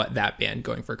is like what that band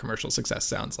going for commercial success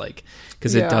sounds like,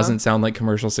 because it doesn't sound like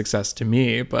commercial success to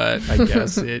me, but I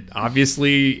guess it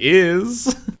obviously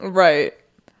is. Right.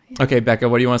 Okay, Becca,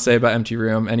 what do you want to say about Empty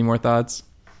Room? Any more thoughts?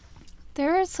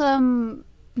 There are some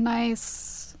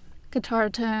nice guitar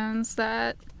tones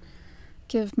that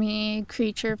give me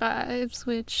Creature vibes,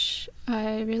 which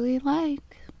I really like.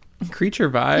 Creature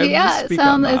vibes? Yeah, it's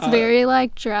it very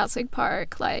like Jurassic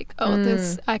Park. Like,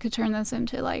 this, I could turn this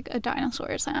into like a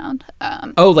dinosaur sound.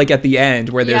 Like at the end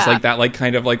where there's Yeah. like that like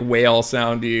kind of like whale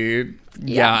soundy.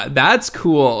 Yeah, that's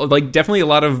cool. Like definitely a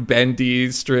lot of bendy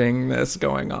stringness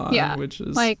going on. Yeah, which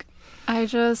is like, I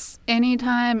just,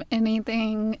 anytime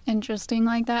anything interesting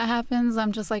like that happens,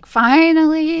 I'm just like,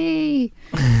 finally.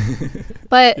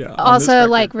 But Yeah, on this also record,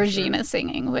 like for Regina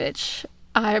singing, which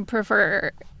I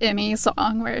prefer any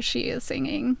song where she is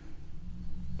singing.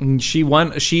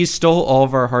 She stole all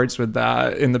of our hearts with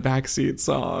that in the backseat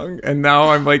song, and now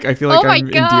I'm like, I feel like Oh my I'm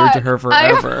endeared God. to her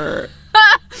forever.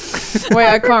 Wait,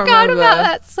 I can't Forgot remember. about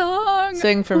that song.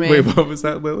 Sing for me. Wait, what was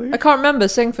that, Lily? I can't remember.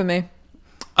 Sing for me.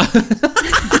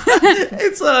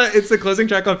 It's the closing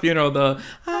track on Funeral. The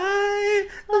I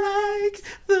like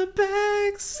the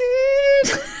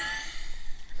backseat.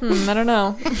 I don't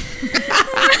know.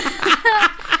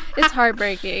 It's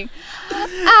heartbreaking.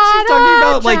 She's talking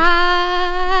about like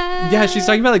Yeah, she's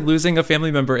talking about like losing a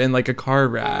family member in like a car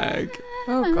wreck.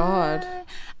 Oh God.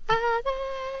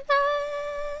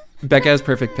 Becca has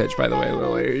perfect pitch, by the way,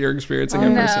 Lily. You're experiencing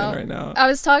it firsthand right now. I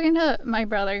was talking to my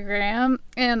brother Graham,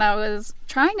 and I was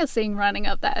trying to sing "Running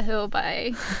Up That Hill"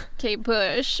 by Kate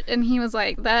Bush, and he was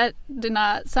like, "That did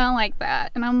not sound like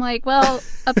that." And I'm like, "Well,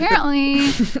 apparently,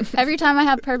 every time I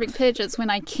have perfect pitch, it's when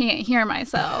I can't hear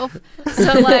myself."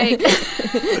 So like,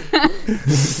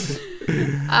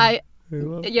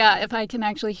 if I can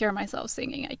actually hear myself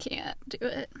singing, I can't do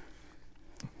it.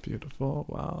 Beautiful.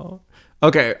 Wow.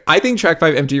 Okay, I think track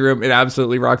 5, Empty Room, it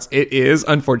absolutely rocks. It is,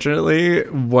 unfortunately,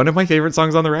 one of my favorite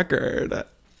songs on the record.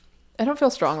 I don't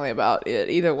feel strongly about it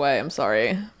either way. I'm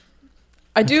sorry.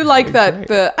 I do like that great.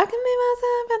 the I can be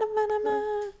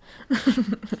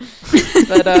myself,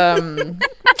 but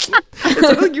It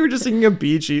sounded like you were just singing a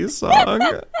Bee Gees song.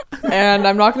 and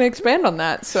I'm not going to expand on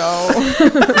that. So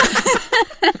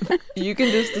you can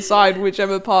just decide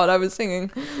whichever part I was singing.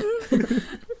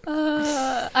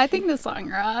 I think the song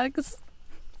rocks.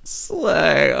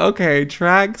 Slay. Okay,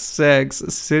 track 6,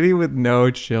 City with No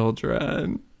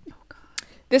Children.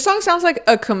 This song sounds like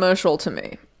a commercial to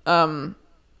me.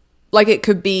 Like it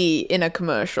could be in a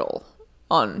commercial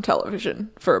on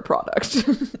television for a product.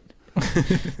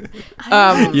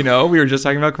 You know, we were just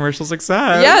talking about commercial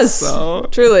success. Yes, So.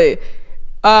 truly.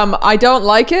 I don't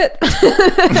like it.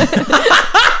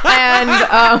 And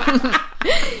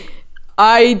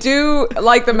I do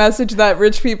like the message that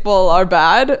rich people are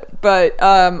bad, but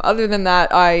other than that,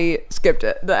 I skipped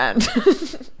it, the end.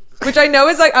 Which I know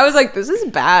is like, I was like, this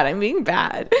is bad. I'm being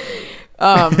bad.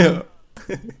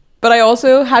 But I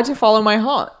also had to follow my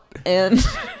heart. And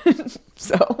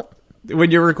so.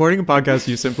 When you're recording a podcast,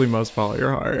 you simply must follow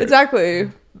your heart. Exactly.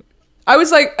 I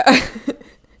was like,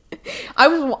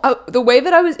 the way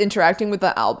that I was interacting with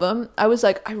the album, I was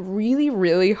like, I really,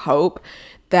 really hope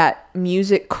that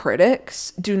music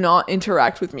critics do not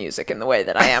interact with music in the way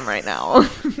that I am right now.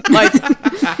 Like,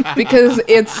 because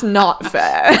it's not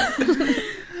fair.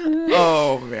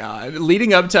 Oh man,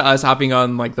 leading up to us hopping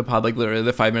on like the pod, like literally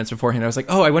the 5 minutes beforehand, I was like,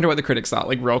 oh, I wonder what the critics thought,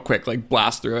 like real quick, like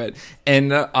blast through it.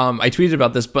 And I tweeted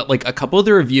about this, but like a couple of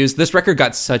the reviews, this record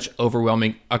got such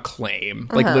overwhelming acclaim,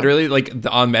 like literally like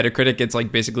on Metacritic, it's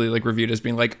like basically like reviewed as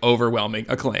being like overwhelming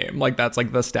acclaim. Like that's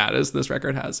like the status this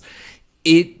record has.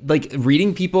 It like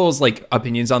reading people's like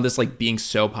opinions on this like being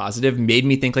so positive made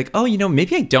me think like, oh, you know,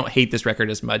 maybe I don't hate this record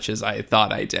as much as I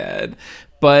thought I did.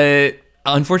 But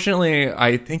unfortunately,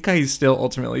 I think I still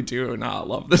ultimately do not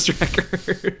love this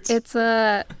record. It's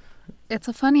a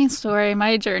funny story,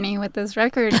 my journey with this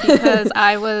record, because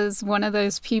I was one of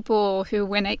those people who,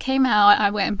 when it came out,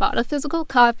 I went and bought a physical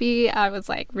copy. I was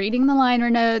like reading the liner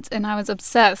notes and I was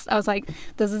obsessed. I was like,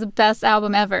 this is the best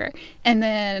album ever. And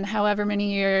then however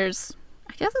many years,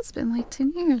 I guess it's been like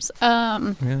 10 years,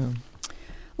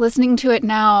 listening to it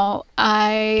now,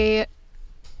 I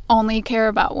only care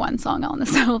about one song on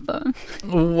this album.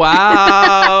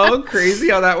 Wow, crazy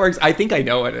how that works. I think I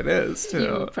know what it is too.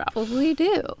 You probably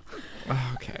do.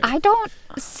 Okay.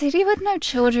 City with No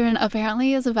Children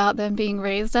apparently is about them being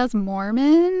raised as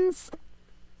Mormons,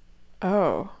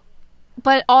 Oh.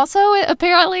 but also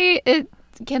apparently it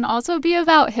can also be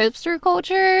about hipster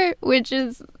culture, which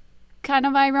is kind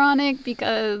of ironic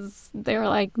because they're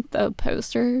like the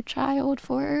poster child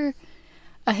for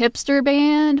a hipster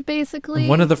band, basically.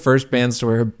 One of the first bands to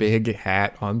wear a big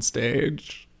hat on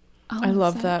stage. Oh, I is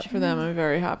love that for true? them. I'm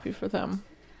very happy for them.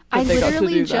 I that they got to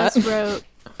literally do that. just wrote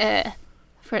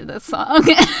for this song.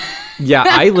 Yeah,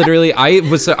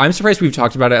 I'm surprised we've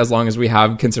talked about it as long as we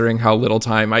have, considering how little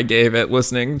time I gave it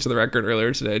listening to the record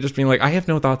earlier today. Just being like, I have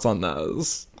no thoughts on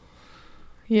this.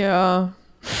 Yeah.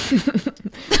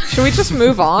 Should we just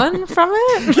move on from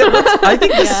it? I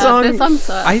think this This song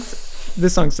sucks.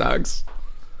 This song sucks.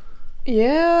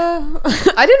 Yeah.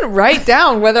 I didn't write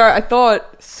down whether I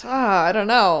thought, I don't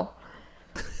know.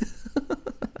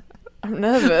 I'm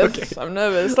nervous. Okay. I'm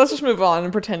nervous. Let's just move on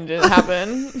and pretend it didn't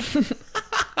happen.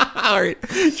 All right,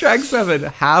 track 7,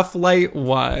 Half-Light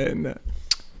 1.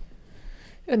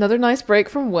 Another nice break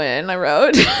from when I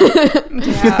wrote. Yeah,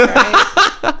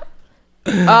 right.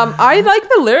 I like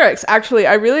the lyrics, actually.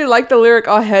 I really like the lyric,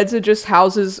 our heads are just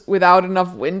houses without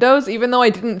enough windows, even though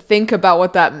I didn't think about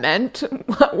what that meant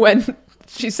when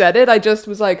she said it. I just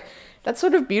was like, that's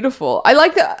sort of beautiful. I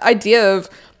like the idea of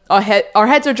our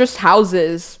heads are just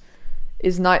houses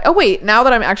is not... Oh, wait, now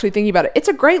that I'm actually thinking about it, it's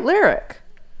a great lyric.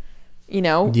 You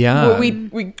know? Yeah.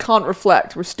 We can't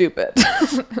reflect. We're stupid.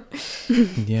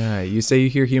 Yeah, you say you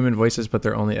hear human voices, but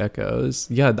they're only echoes.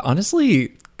 Yeah,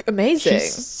 honestly, Amazing.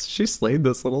 she slayed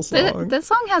this little song. This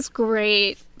song has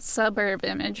great suburb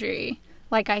imagery.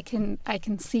 Like I can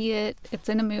see it. It's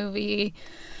in a movie.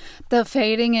 The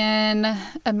fading in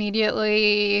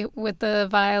immediately with the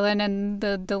violin and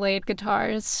the delayed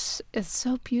guitars is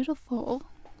so beautiful.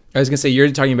 I was gonna say, you're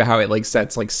talking about how it like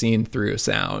sets like scene through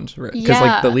sound, right? Because Yeah.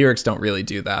 like the lyrics don't really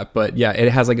do that, but yeah,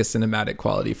 it has like a cinematic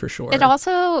quality for sure. It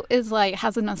also is like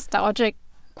has a nostalgic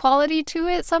quality to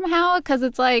it somehow because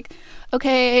it's like,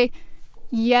 okay,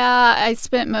 yeah, I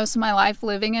spent most of my life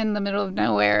living in the middle of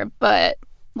nowhere, but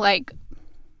like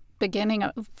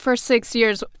for 6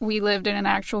 years we lived in an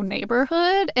actual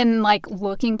neighborhood, and like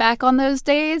looking back on those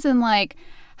days and like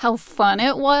how fun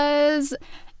it was,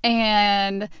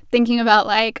 and thinking about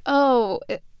like,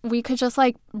 we could just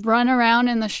like run around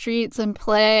in the streets and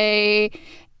play,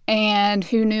 and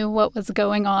who knew what was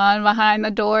going on behind the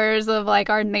doors of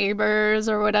like our neighbors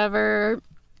or whatever.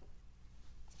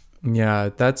 Yeah,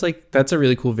 that's a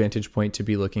really cool vantage point to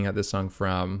be looking at this song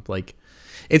from. Like,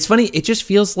 it's funny, it just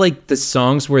feels like the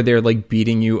songs where they're like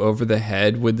beating you over the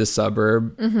head with the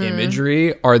suburb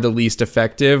imagery are the least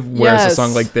effective, whereas Yes. a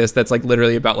song like this that's like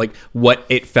literally about like what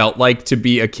it felt like to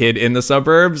be a kid in the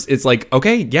suburbs, it's like,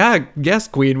 okay, yeah, yes,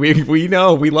 Queen, we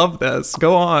know, we love this,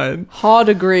 go on. Hard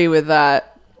agree with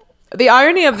that. The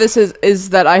irony of this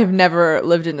is that I have never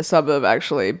lived in a suburb,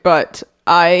 actually, but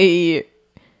I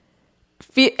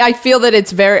feel that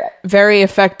it's very, very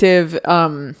effective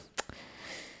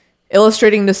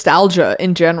illustrating nostalgia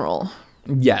in general.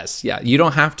 Yes, yeah, you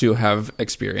don't have to have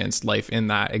experienced life in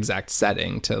that exact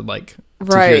setting to like to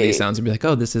hear Right. these sounds and be like,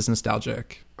 oh, this is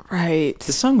nostalgic. Right.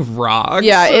 This song rocks.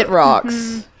 Yeah, it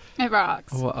rocks. It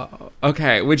rocks. Whoa.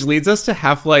 Okay, which leads us to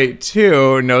Half-Light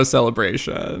 2, No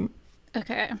Celebration.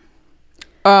 Okay.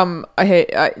 No.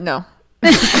 No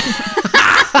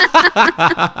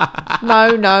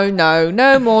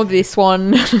more of this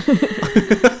one.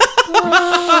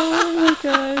 Oh my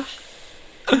gosh.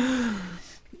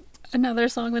 Another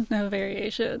song with no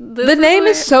variation. The name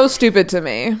is so stupid to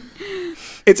me.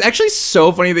 It's actually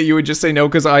so funny that you would just say no,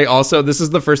 because this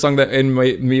is the first song that in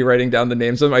me writing down the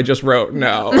names of them, I just wrote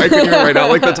no. I couldn't even write out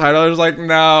like the title. I was like,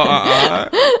 no,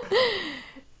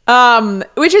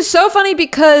 Which is so funny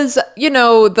because, you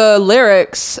know, the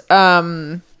lyrics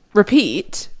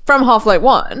repeat from Half-Light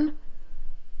 1.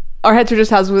 Our heads are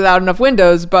just houses without enough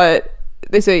windows, but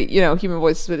they say, you know, human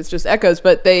voices, but it's just echoes,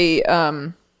 but they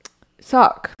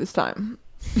suck this time.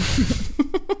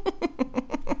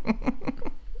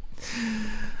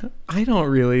 I don't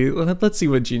really. Let's see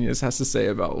what Genius has to say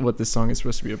about what this song is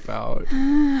supposed to be about.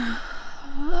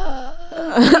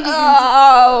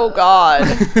 Oh, God.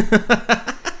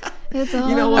 It's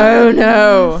You know what? Oh,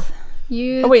 no.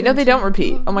 You Oh, wait, no, they don't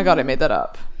repeat. Oh, my God, I made that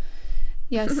up.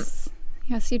 Yes.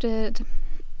 Yes, you did.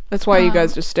 That's why you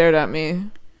guys just stared at me.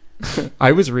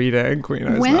 I was reading, Queen.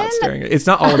 I was When- not staring at. It's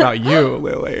not all about you,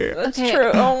 Lily. That's Okay.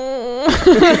 true. Oh.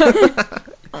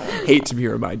 Hate to be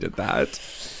reminded that.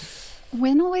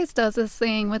 Wynn always does this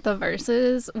thing with the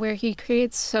verses where he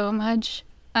creates so much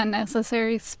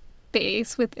unnecessary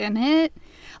space within it.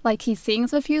 Like he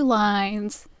sings a few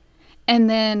lines, and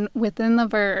then within the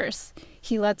verse,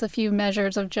 he lets a few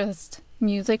measures of just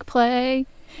music play,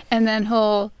 and then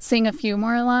he'll sing a few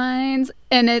more lines,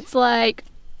 and it's like,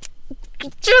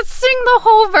 just sing the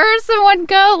whole verse in one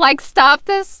go. Like, stop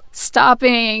this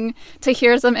stopping to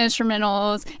hear some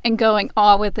instrumentals and going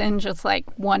all within just like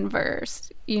one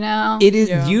verse, you know? It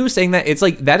is you saying that. It's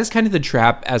like that is kind of the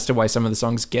trap as to why some of the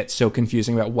songs get so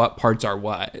confusing about what parts are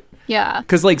what. Yeah.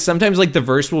 Because like sometimes like the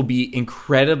verse will be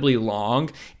incredibly long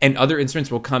and other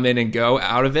instruments will come in and go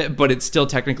out of it, but it's still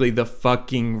technically the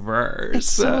fucking verse.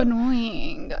 It's so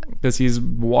annoying. Because he's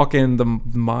walking the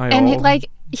mile. And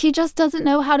he just doesn't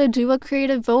know how to do a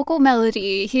creative vocal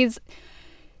melody. He's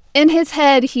in his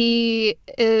head, he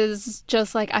is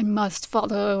just like, I must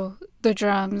follow the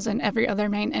drums and every other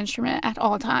main instrument at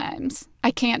all times.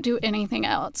 I can't do anything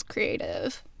else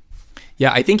creative.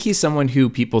 Yeah, I think he's someone who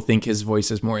people think his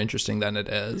voice is more interesting than it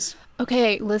is.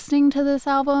 Okay, listening to this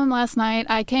album last night,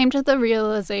 I came to the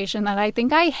realization that I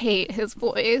think I hate his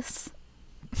voice.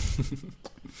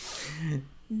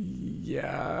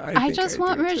 Yeah, I just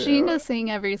want Regine to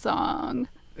sing every song.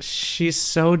 She's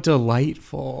so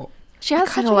delightful. She has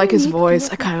I kind of like his voice.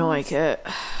 I kind of like it.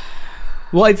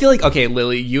 Well, I feel like, okay,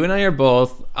 Lily, you and I are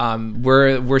both,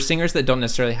 we're singers that don't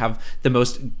necessarily have the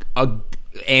most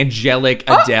angelic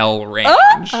Adele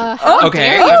range.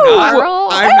 Okay,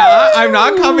 I'm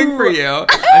not coming for you. I'm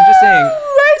just saying.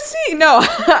 I see. No,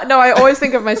 I always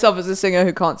think of myself as a singer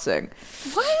who can't sing.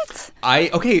 What? I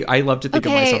love to think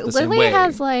of myself the same way. Lily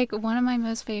has like one of my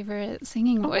most favorite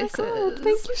singing voices. My God,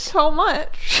 thank you so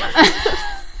much.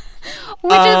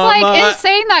 Which is like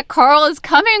insane that Carl is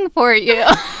coming for you.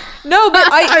 No, but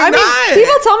I mean,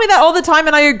 people tell me that all the time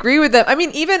and I agree with them. I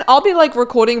mean, even I'll be like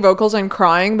recording vocals and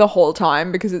crying the whole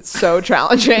time because it's so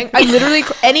challenging. I literally,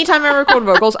 anytime I record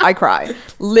vocals, I cry.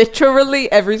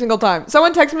 Literally every single time.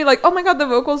 Someone texts me like, oh my God, the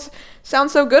vocals sound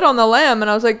so good on The Lamb.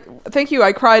 And I was like, thank you.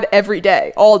 I cried every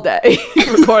day, all day,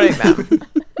 recording them.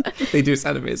 They do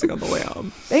sound amazing on The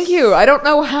Lamb. Thank you. I don't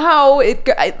know how it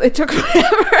took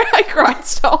forever. I cried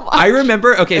so much. I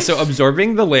remember, okay, so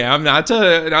absorbing The Lamb, not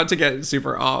to get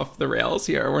super off the rails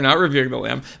here. We're not reviewing The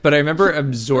Lamb, but I remember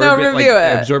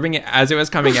absorbing it as it was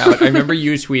coming out. I remember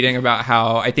you tweeting about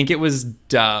how, I think it was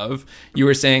Dove, you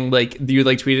were saying like, you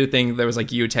like tweeted a thing that was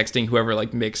like you texting whoever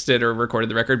like mixed it or recorded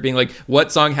the record being like,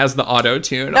 what song has the auto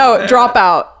tune? No,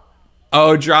 Dropout.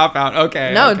 Oh, Dropout.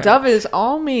 Okay. No, okay. Dove is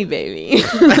all me, baby.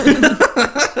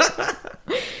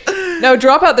 No,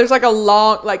 Dropout, there's like a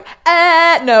long, like,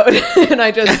 no. And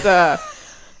I just,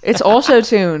 it's also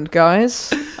tuned,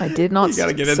 guys. I did not sing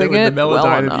it. You gotta get into it with the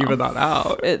Melodyne and even that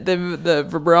out. The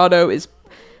vibrato is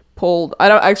pulled.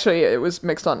 It was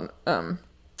mixed on,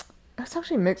 it's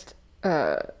actually mixed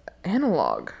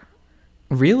analog.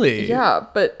 Really? Yeah,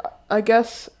 but I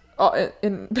guess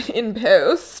in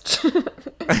post.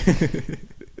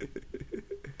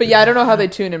 But yeah, I don't know how they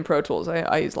tune in Pro Tools.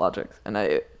 I use Logic, and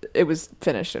it was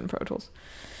finished in Pro Tools.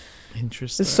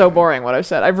 Interesting. It's so boring what I've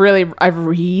said. I've really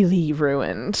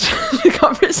ruined the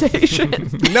conversation.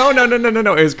 No.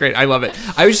 It was great. I love it.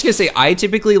 I was just gonna say, I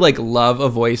typically like love a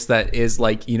voice that is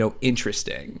like, you know,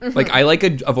 interesting. Mm-hmm. Like I like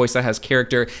a voice that has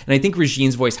character, and I think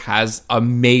Regine's voice has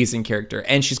amazing character,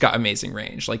 and she's got amazing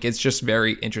range. Like it's just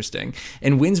very interesting.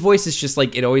 And Wynn's voice is just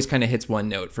like, it always kind of hits one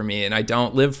note for me, and I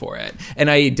don't live for it. And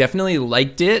I definitely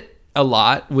liked it a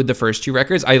lot with the first two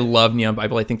records. I love Neon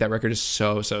Bible. I think that record is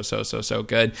so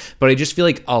good. But I just feel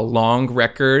like a long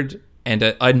record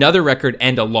and another record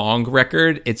and a long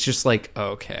record, it's just like,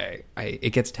 okay,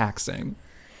 it gets taxing.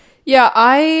 Yeah,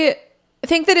 I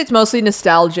think that it's mostly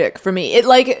nostalgic for me. It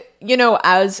like, you know,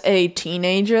 as a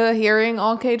teenager hearing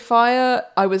Arcade Fire,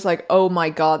 I was like, oh my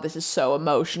God, this is so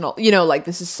emotional. You know, like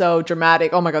this is so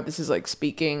dramatic. Oh my God, this is like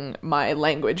speaking my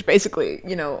language, basically.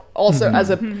 You know, also as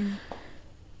a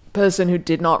person who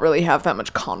did not really have that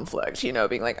much conflict, you know,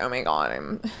 being like, oh my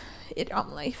God,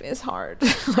 life is hard.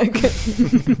 Like,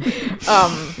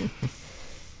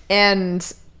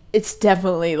 and it's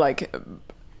definitely like,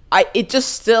 it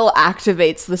just still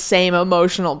activates the same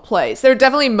emotional place. There are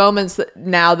definitely moments that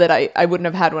now that I wouldn't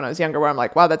have had when I was younger, where I'm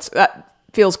like, wow, that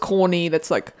feels corny. That's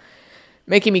like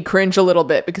making me cringe a little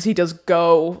bit, because he does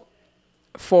go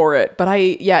for it. But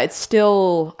I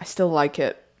still like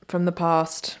it from the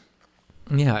past.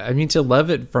 Yeah, I mean, to love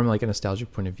it from like a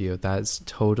nostalgic point of view, that's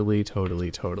totally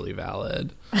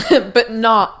valid. But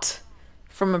not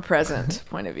from a present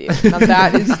point of view. Now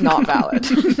that is not valid.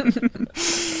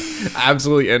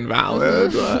 Absolutely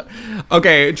invalid.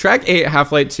 Okay, track 8,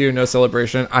 Half-Light 2, No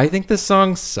Celebration. I think this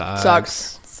song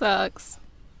sucks. All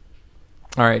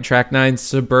right, track 9,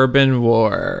 Suburban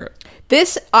War.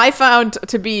 This I found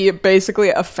to be basically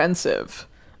offensive.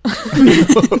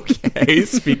 Okay,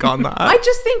 speak on that. I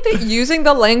just think that using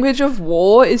the language of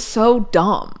war is so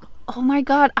dumb. Oh my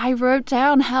God, I wrote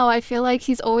down how I feel like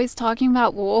he's always talking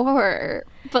about war.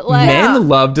 But like, Men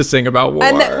love to sing about war.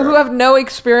 and who have no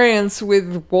experience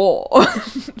with war.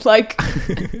 Like,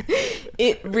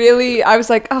 it really, I was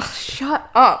like, oh, shut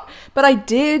up. But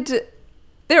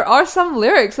there are some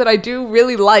lyrics that I do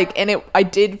really like, and I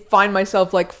did find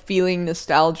myself like feeling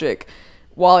nostalgic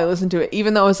while I listened to it,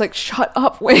 even though I was like, shut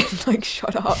up, Wayne, like,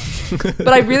 shut up. But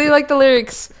I really like the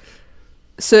lyrics.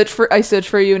 I search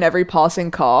for you in every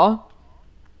passing car.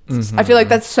 Mm-hmm. I feel like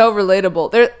that's so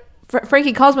relatable.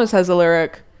 Frankie Cosmos has a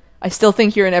lyric, I still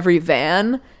think you're in every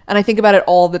van, and I think about it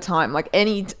all the time. Like,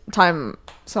 any time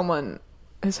someone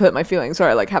has hurt my feelings or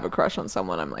I like have a crush on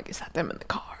someone, I'm like, is that them in the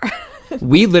car?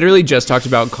 We literally just talked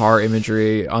about car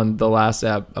imagery on the last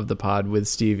app of the pod with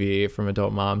Stevie from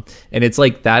Adult Mom, and it's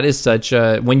like, that is such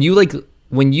a, when you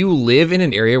live in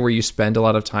an area where you spend a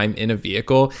lot of time in a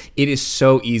vehicle, it is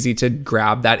so easy to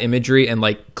grab that imagery and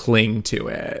like cling to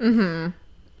it. Mm-hmm.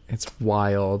 It's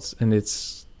wild, and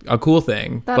it's a cool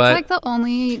thing. That's like the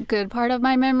only good part of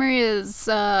my memory is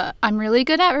I'm really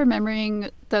good at remembering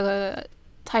the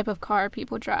type of car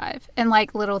people drive and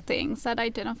like little things that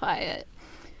identify it.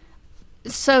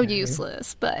 So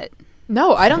useless, but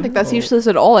no, I don't think that's useless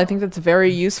at all. I think that's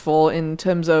very useful in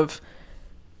terms of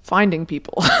finding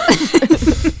people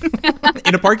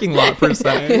in a parking lot, per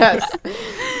se. Yes.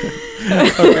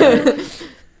 Okay.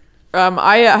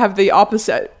 I have the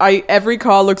opposite. Every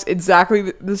car looks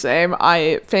exactly the same.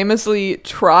 I famously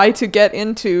try to get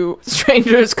into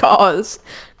strangers' cars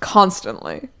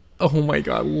constantly. Oh my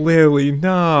god, Lily,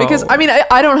 no. Because I mean,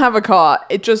 I don't have a car.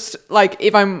 It just like,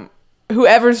 if I'm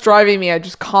whoever's driving me, I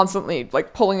just constantly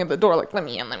like pulling at the door, like, let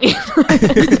me in. Lily,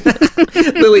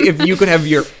 if you could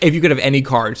have any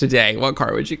car today, what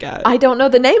car would you get? I don't know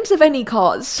the names of any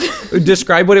cars.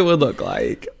 Describe what it would look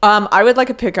like. I would like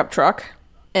a pickup truck,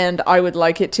 and I would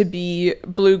like it to be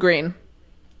blue-green.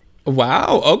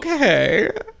 Wow,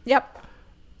 okay. Yep.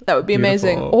 That would be Beautiful.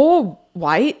 amazing. Or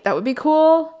white, that would be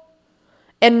cool.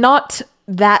 And not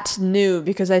that new,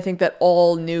 because I think that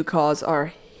all new cars are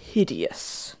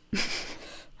hideous.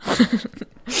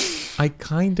 I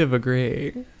kind of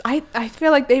agree. I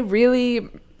feel like they really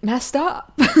messed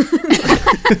up. I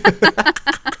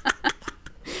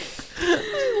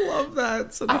love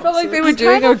that synopsis. I felt like they were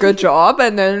doing a good job,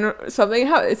 and then something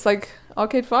happened. It's like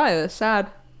Arcade Fire. Sad.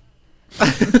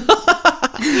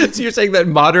 So you're saying that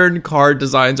modern car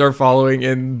designs are following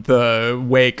in the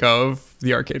wake of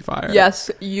the Arcade Fire?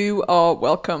 Yes, you are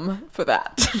welcome for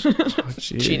that. Oh,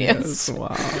 Genius.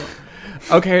 Wow.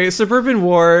 Okay, Suburban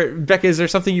War. Becca, is there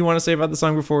something you want to say about the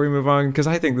song before we move on? Because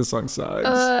I think this song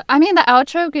sucks. I mean, the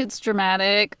outro gets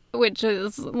dramatic, which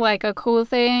is like a cool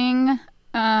thing.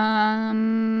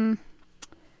 And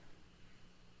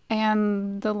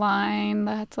the line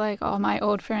that's like, all my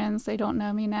old friends, they don't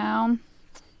know me now.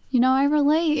 You know, I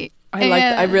relate.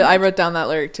 I wrote down that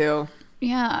lyric too.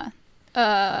 Yeah.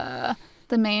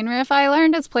 The main riff I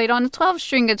learned is played on a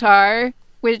 12-string guitar,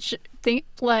 which I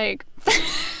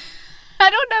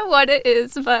don't know what it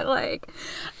is, but like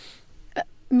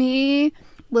me,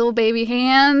 little baby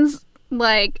hands,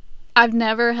 like I've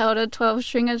never held a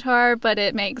 12-string guitar, but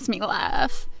it makes me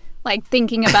laugh. Like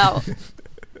thinking about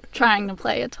trying to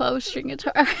play a 12-string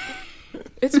guitar.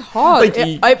 It's hard.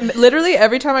 Like, I literally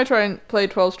every time I try and play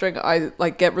 12-string, I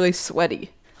like get really sweaty.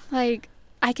 Like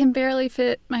I can barely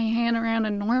fit my hand around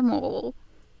a normal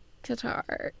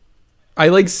guitar. I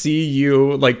like see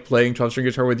you like playing 12-string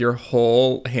guitar with your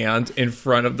whole hand in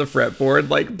front of the fretboard,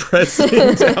 like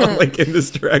pressing down like in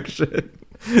this direction.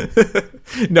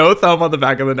 No thumb on the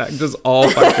back of the neck, just all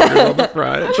 5 fingers on the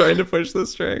front, trying to push the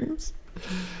strings.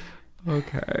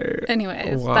 Okay.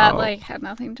 Anyways, wow. That like had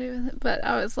nothing to do with it, but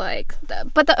I was like,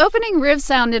 but the opening riff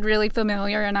sounded really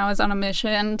familiar, and I was on a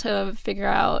mission to figure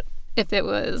out if it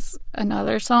was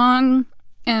another song.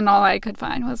 And all I could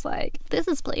find was like, this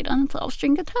is played on a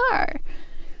 12-string guitar.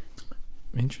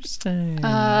 Interesting.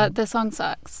 This song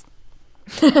sucks.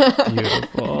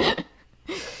 Beautiful.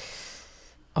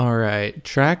 All right.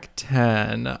 Track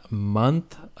 10,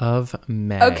 Month of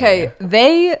May. Okay,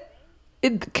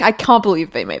 I can't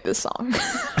believe they made this song.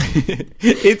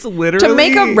 It's literally... To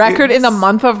make a record in the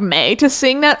month of May, to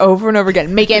sing that over and over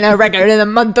again, making a record in the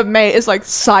month of May is like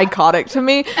psychotic to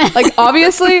me. Like,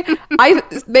 obviously,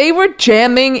 they were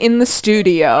jamming in the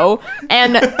studio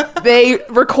and they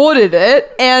recorded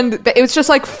it, and it was just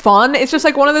like fun. It's just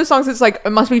like one of those songs that's like,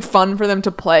 it must be fun for them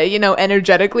to play, you know,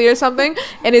 energetically or something.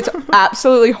 And it's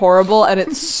absolutely horrible, and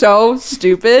it's so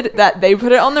stupid that they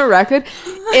put it on the record.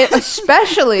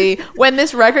 Especially when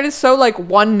this record is so like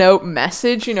one note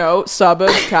message, you know,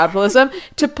 suburbs capitalism,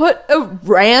 to put a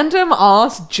random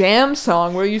ass jam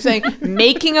song where you're saying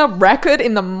making a record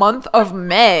in the month of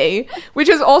May, which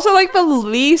is also like the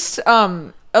least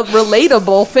a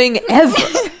relatable thing ever.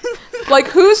 Like,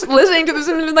 who's listening to this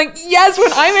and been like, yes,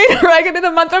 when I made a record in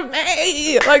the month of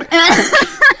May? Like,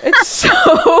 it's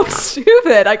so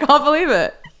stupid. I can't believe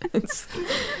it.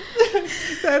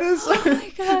 That is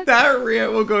that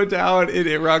rant will go down in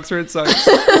It Rocks Red Songs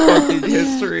fucking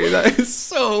history. That is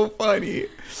so funny.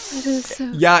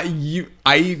 Yeah,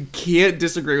 I can't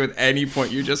disagree with any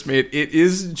point you just made. It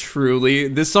is truly,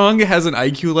 this song has an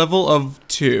IQ level of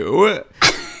 2.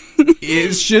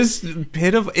 It's just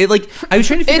pitiful. I was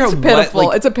trying to figure out pitiful.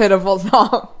 what. It's a pitiful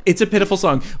song. It's a pitiful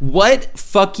song. What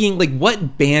fucking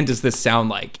what band does this sound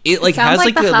like? It sounds has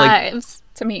like the Hives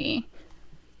to me.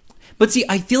 But see,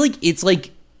 I feel like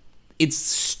it's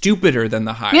stupider than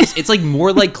the Hives. It's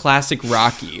more like classic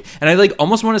Rocky. And I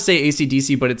almost want to say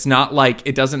AC/DC, but it's not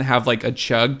it doesn't have a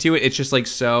chug to it. It's just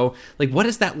so what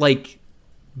is that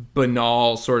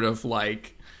banal sort of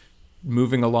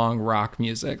moving along rock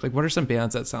music? What are some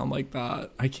bands that sound like that?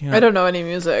 I don't know any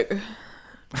music.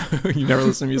 You never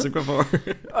listened to music before?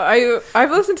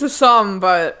 I've listened to some,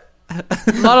 but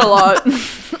not a lot.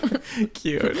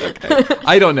 Cute. Okay.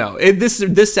 I don't know.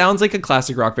 This sounds like a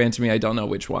classic rock band to me. I don't know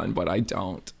which one, but I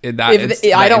don't.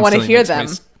 I don't want to hear them.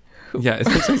 Yeah, it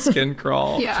makes my skin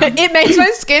crawl. Yeah. It makes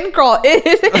my skin crawl.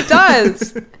 It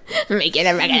does. Making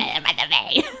a record in the month of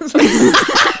May.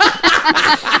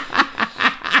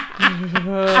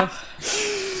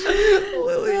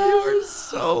 Lily, you are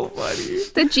so funny.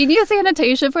 The Genius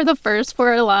annotation for the first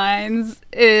 4 lines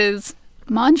is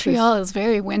Montreal is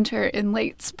very winter in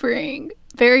late spring.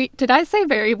 Did I say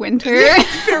very winter?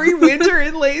 Very winter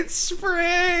in late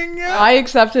spring. I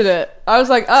accepted it. I was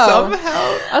like, oh.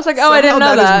 Somehow. I didn't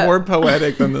know that. Is more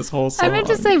poetic than this whole song. I meant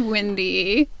to say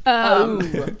windy.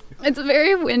 It's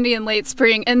very windy in late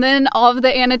spring. And then all of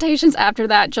the annotations after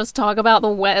that just talk about the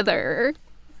weather.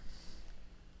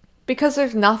 Because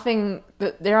there's nothing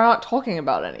that they're not talking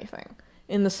about anything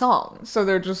in the song. So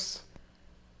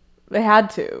they had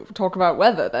to talk about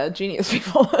weather. They're genius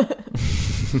people.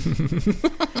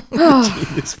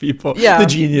 Genius people. Yeah. The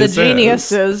geniuses. The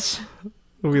geniuses.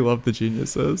 We love the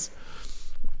geniuses.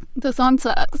 The song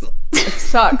sucks. It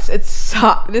sucks. It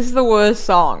sucks. This is the worst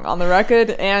song on the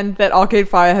record and that Arcade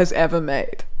Fire has ever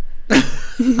made.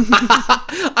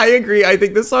 I agree. I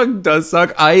think this song does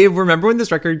suck. I remember when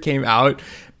this record came out,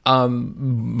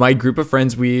 my group of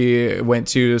friends, we went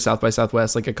to South by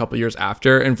Southwest a couple years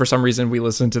after, and for some reason we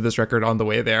listened to this record on the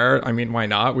way there. I mean, why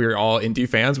not? We were all indie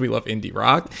fans. We love indie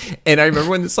rock. And I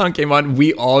remember when this song came on,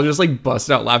 we all just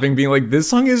busted out laughing, being like, this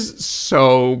song is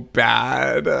so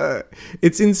bad.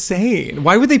 It's insane.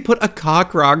 Why would they put a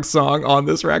cock rock song on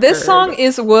this record? This song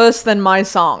is worse than my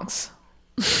songs.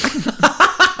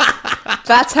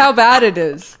 That's how bad it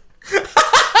is.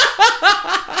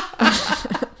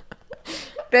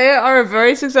 They are a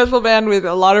very successful band with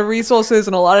a lot of resources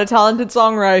and a lot of talented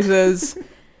songwriters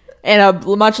and a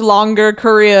much longer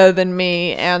career than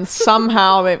me, and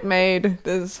somehow it made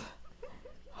this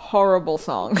horrible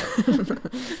song.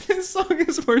 This song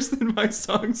is worse than my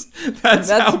songs. That's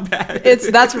how bad it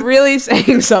is. That's really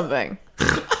saying something.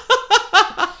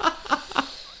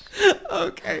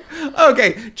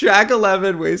 Okay. Track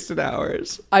 11, Wasted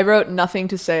Hours. I wrote nothing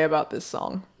to say about this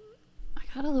song. I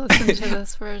gotta listen to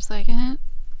this for a second.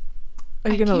 Are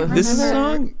you gonna listen to this it?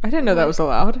 song? I didn't know that was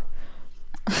allowed.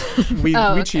 We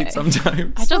okay. cheat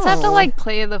sometimes. I just have to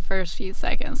play the first few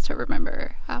seconds to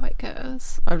remember how it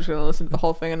goes. I'm just gonna listen to the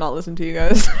whole thing and not listen to you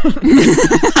guys.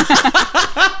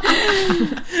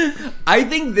 I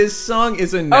think this song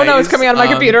is a nice... Oh no, it's coming out of my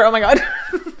computer. Oh my god.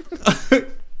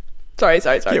 Sorry.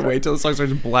 Can't wait till the song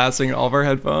starts blasting all of our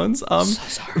headphones. So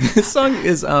sorry. This song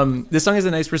is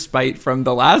a nice respite from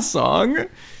the last song.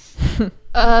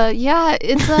 Yeah,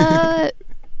 it's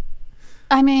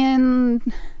I mean,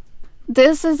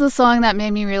 this is the song that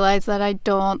made me realize that I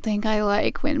don't think I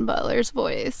like Win Butler's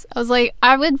voice. I was like,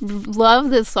 I would love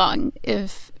this song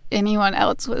if anyone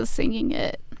else was singing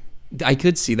it. I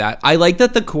could see that. I like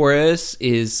that the chorus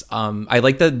is I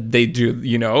like that they do,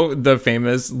 the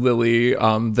famous Lily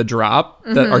the drop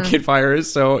that Arcade Fire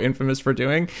is so infamous for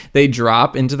doing. They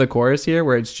drop into the chorus here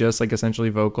where it's just essentially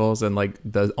vocals and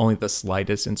only the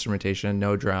slightest instrumentation,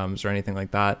 no drums or anything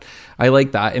like that. I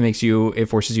like that. It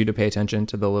forces you to pay attention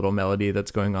to the little melody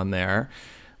that's going on there.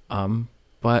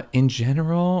 But in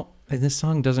general, this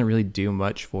song doesn't really do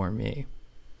much for me.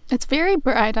 It's very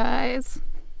Bright Eyes.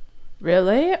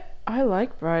 Really? I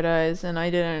like Bright Eyes, and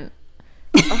I didn't.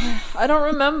 I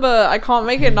don't remember. I can't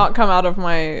make it not come out of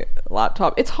my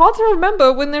laptop. It's hard to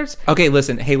remember when there's Okay,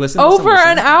 listen. Hey, listen. over listen.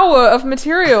 an hour of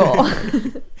material.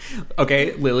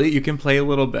 Okay, Lily, you can play a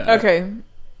little bit. Okay.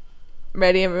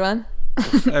 Ready, everyone?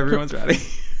 Everyone's ready.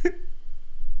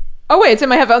 Oh, wait, it's in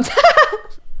my headphones.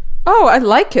 Oh, I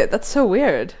like it. That's so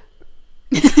weird.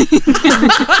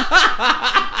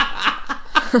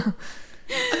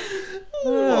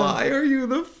 Why are you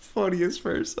the funniest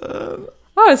person?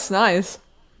 Oh, it's nice.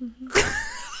 I'm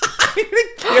gonna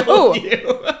kill Oh.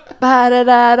 you.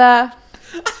 Ba-da-da-da.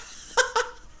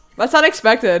 That's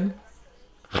unexpected.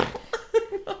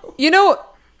 You know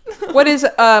what is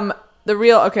the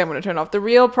real okay, I'm gonna turn it off. The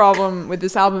real problem with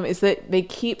this album is that they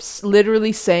keep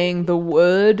literally saying the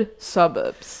word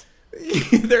suburbs.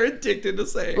 They're addicted to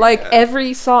saying Like it.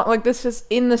 every song, like this is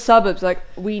in the suburbs. Like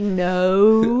we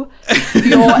know you're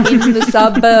in the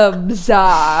suburbs.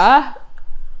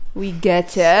 We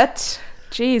get it.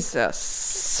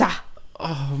 Jesus.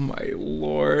 Oh my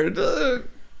lord.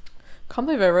 Can't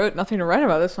believe I wrote nothing to write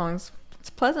about this song. It's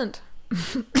pleasant.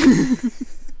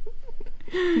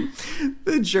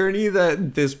 The journey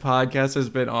that this podcast has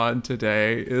been on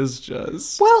today is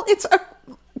just Well, it's a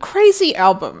crazy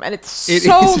album, and it's It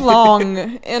so is. long,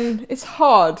 and it's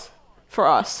hard for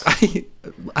us.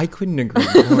 I couldn't agree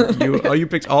more. You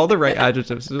picked all the right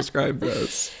adjectives to describe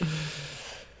this.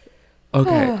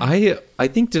 Okay, I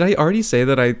think did I already say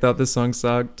that I thought this song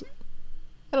sucked?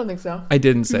 I don't think so. I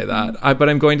didn't say that. But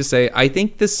I'm going to say I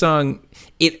think this song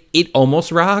it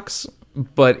almost rocks,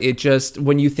 but it just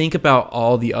when you think about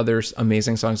all the other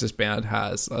amazing songs this band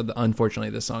has, unfortunately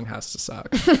this song has to suck.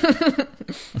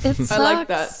 It sucks. I like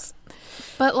that.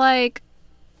 But like,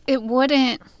 it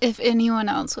wouldn't if anyone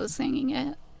else was singing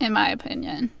it, in my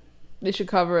opinion. They should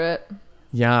cover it.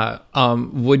 Yeah.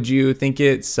 Would you think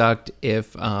it sucked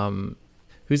if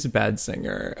who's a bad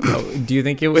singer? Do you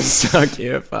think it would suck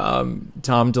if Tom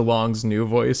DeLonge's new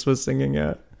voice was singing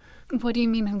it? What do you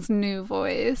mean his new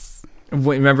voice?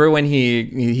 Remember when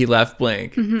he left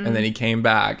Blink and then he came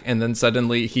back and then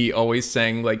suddenly he always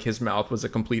sang like his mouth was a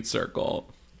complete circle.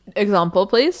 Example,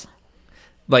 please.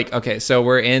 Like, okay, so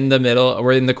we're in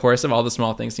the chorus of All the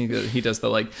Small Things. And he does the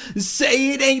like,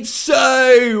 say it ain't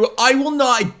so, I will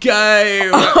not go.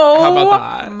 How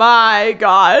about that? My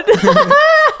God.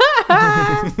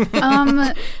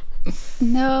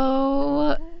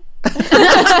 No.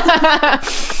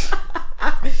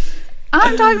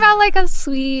 I'm talking about like a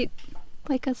sweet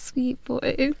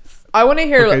voice. I want to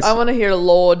hear. Okay, so- I want to hear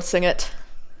Lord sing it.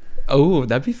 Oh,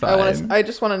 that'd be fun. I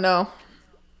just want to know.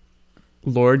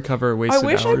 Lord cover I Wasted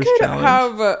wish I Hours could challenge.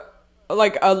 have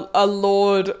a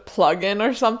Lord plugin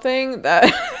or something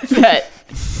that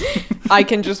I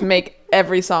can just make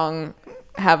every song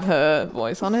have her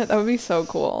voice on it. That would be so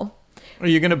cool. Are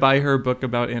you gonna buy her a book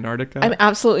about Antarctica? I'm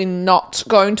absolutely not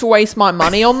going to waste my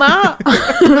money on that.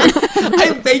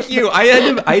 Thank you. I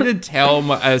had to tell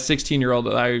a 16-year-old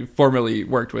that I formerly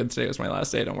worked with. Today was my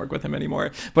last day. I don't work with him anymore.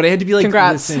 But I had to be like,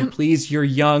 Congrats. listen, please, you're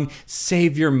young.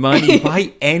 Save your money.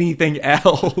 Buy anything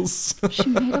else. She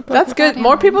made a book That's good. about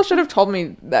More him. people should have told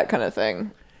me that kind of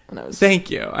thing when I was. Thank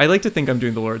you. I like to think I'm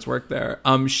doing the Lord's work there.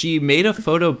 She made a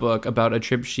photo book about a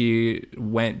trip she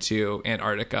went to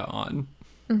Antarctica on.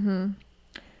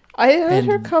 I heard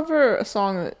her cover a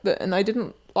song and I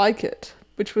didn't like it,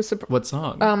 which was What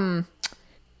song?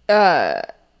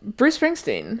 Bruce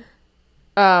Springsteen.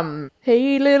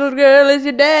 Hey little girl, is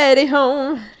your daddy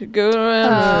home? Go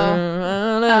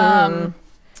around.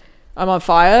 I'm on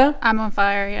fire. I'm on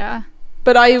fire, yeah.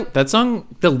 But That song,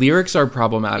 the lyrics are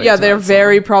problematic. yeah, to they're that song.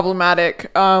 very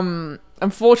problematic.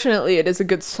 Unfortunately, it is a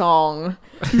good song.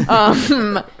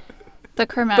 The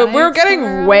Chromatics. But we're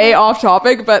getting way off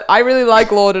topic, but I really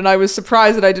like Lord, and I was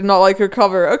surprised that I did not like her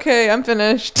cover. Okay, I'm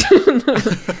finished.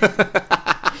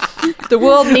 The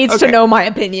world needs to know my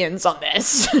opinions on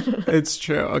this. It's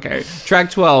true. Okay.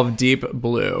 Track 12, Deep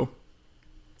Blue.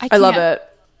 I love it.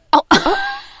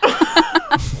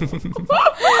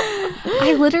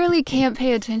 I literally can't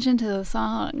pay attention to the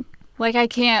song. Like, I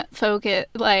can't focus.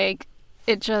 Like,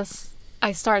 it just,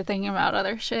 I start thinking about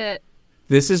other shit.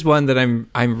 This is one that I'm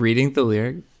reading the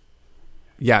lyric.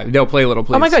 Yeah, no, play a little,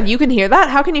 please. Oh my God, you can hear that?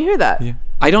 How can you hear that? Yeah.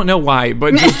 I don't know why,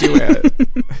 but just do it.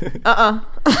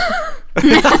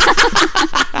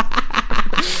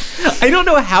 I don't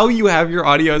know how you have your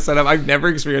audio set up. I've never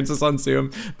experienced this on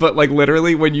Zoom, but like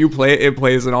literally when you play it, it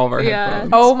plays in all of our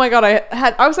headphones. Oh my God,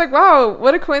 I was like, wow,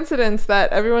 what a coincidence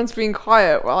that everyone's being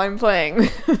quiet while I'm playing.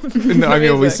 No, I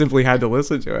mean, we Music. simply had to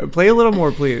listen to it. Play a little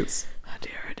more, please. Oh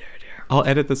dear, oh dear, oh dear. I'll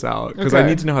edit this out because I Okay.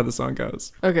 need to know how the song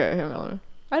goes. Okay, hang on.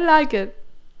 I like it.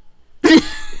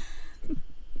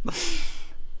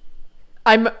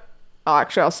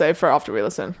 Actually, I'll save for after we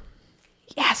listen.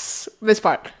 Yes, This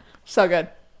part. So good.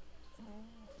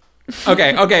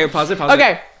 Okay, pause it.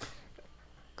 Okay.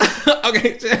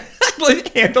 Okay,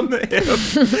 like hand on the hip.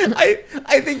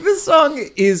 I think this song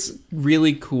is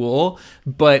really cool,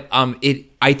 but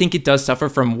I think it does suffer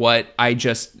from what I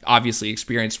just obviously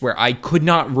experienced, where I could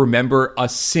not remember a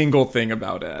single thing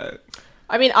about it.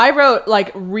 I mean, I wrote,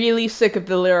 like, really sick of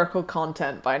the lyrical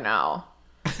content by now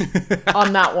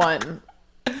on that one.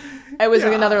 It was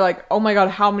like another, like, oh my god,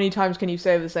 how many times can you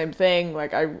say the same thing?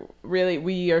 Like,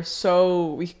 we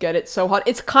get it so hot.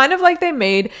 It's kind of like they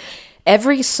made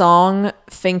every song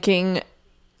thinking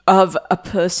of a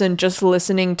person just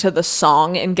listening to the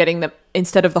song and getting the,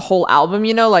 instead of the whole album,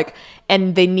 you know, like,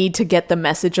 and they need to get the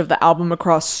message of the album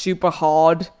across super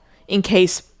hard in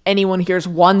case anyone hears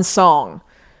one song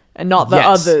and not the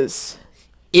others.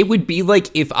 It would be like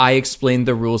if I explained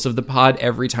the rules of the pod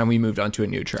every time we moved on to a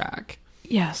new track.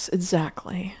 Yes,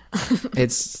 exactly.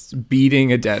 It's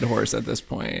beating a dead horse at this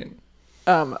point.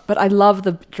 But I love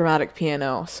the dramatic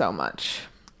piano so much.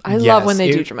 I love when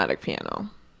they do dramatic piano.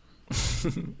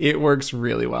 It works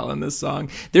really well in this song.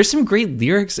 There's some great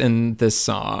lyrics in this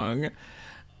song.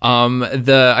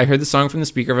 I heard the song from the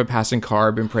speaker of a passing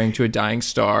car, been praying to a dying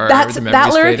star.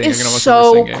 That lyric is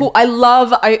so cool. I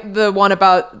love the one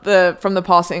about from the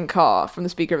passing car, from the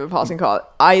speaker of a passing car.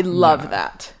 I love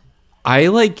that.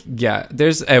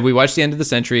 There's we watched The End of the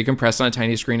Century compressed on a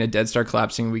tiny screen, a dead star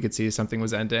collapsing, we could see something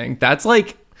was ending. That's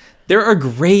like, there are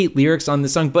great lyrics on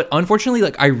this song, but unfortunately,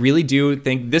 like, I really do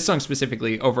think this song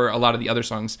specifically over a lot of the other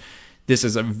songs, this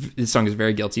song is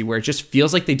very guilty, where it just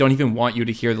feels like they don't even want you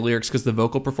to hear the lyrics because the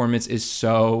vocal performance is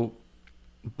so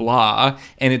blah,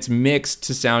 and it's mixed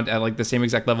to sound at like the same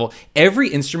exact level. Every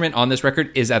instrument on this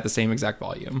record is at the same exact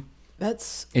volume.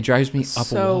 It drives me up a wall.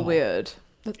 So weird.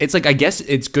 It's like, I guess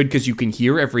it's good because you can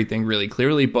hear everything really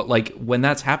clearly, but like when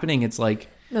that's happening, it's like,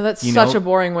 no, that's such a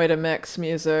boring way to mix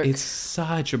music. It's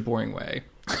such a boring way.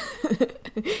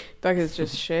 Becca's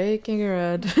just shaking her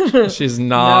head. She's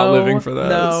not living for this.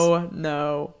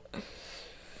 No.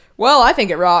 Well, I think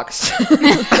it rocks.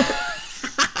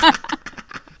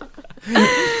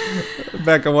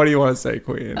 Becca, what do you want to say,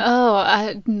 Queen?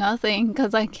 Nothing,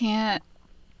 because I can't.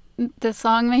 This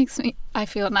song makes I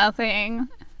feel nothing.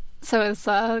 So it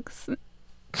sucks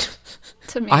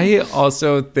to me. I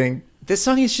also think this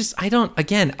song is just,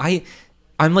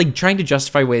 I'm like trying to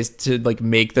justify ways to like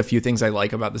make the few things I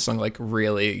like about the song like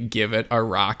really give it a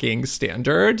rocking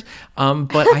standard.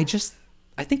 But I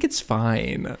think it's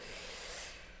fine.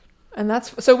 And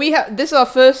this is our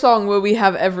first song where we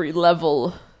have every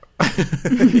level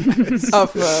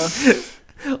of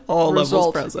all result.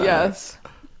 levels present. Yes.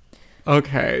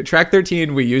 Okay, track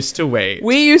 13, We Used to Wait.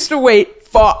 We Used to Wait,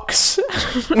 Fox.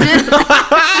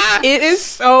 It is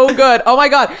so good. Oh my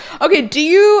god. Okay, do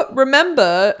you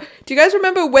guys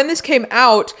remember when this came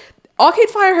out? Arcade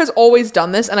Fire has always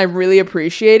done this, and I really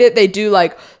appreciate it. They do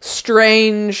like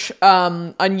strange,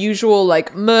 unusual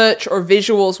like merch or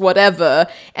visuals, whatever.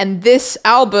 And this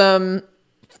album,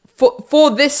 for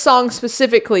this song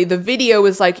specifically, the video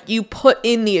is like you put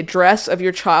in the address of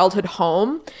your childhood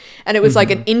home, and it was like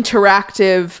an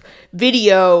interactive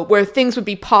video where things would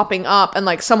be popping up and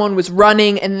like someone was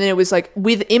running, and then it was like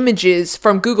with images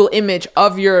from Google Image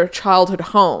of your childhood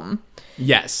home.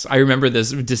 Yes, I remember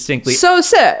this distinctly. So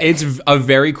sick. It's a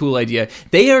very cool idea.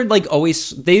 They are like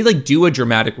they do a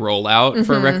dramatic rollout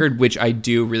for a record, which I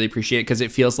do really appreciate because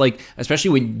it feels like, especially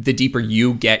when the deeper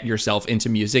you get yourself into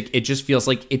music, it just feels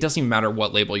like it doesn't even matter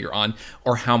what label you're on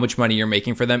or how much money you're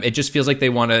making for them. It just feels like they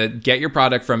want to get your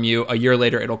product from you. A year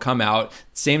later, it'll come out.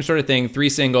 Same sort of thing. 3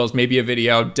 singles, maybe a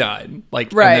video, done. Like,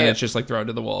 right. And then it's just like thrown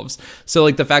to the wolves. So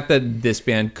like the fact that this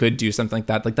band could do something like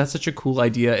that, like that's such a cool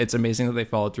idea. It's amazing that they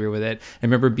followed through with it. I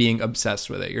remember being obsessed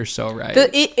with it. You're so right.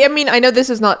 I mean, I know this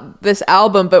is not this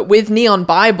album, but with Neon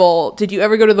Bible, did you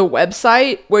ever go to the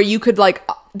website where you could like,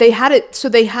 they had it, so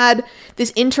they had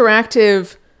this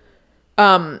interactive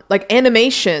like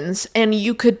animations, and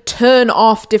you could turn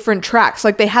off different tracks.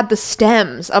 Like they had the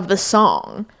stems of the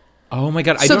song. Oh my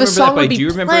god, I don't remember that, but I do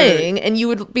remember playing, and you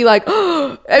would be like,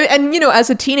 oh, and you know, as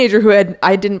a teenager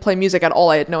I didn't play music at all,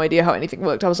 I had no idea how anything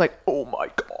worked. I was like, oh my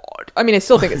god. I mean, I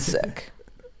still think it's sick.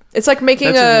 It's like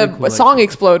making a song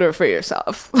exploder for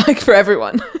yourself, like for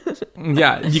everyone.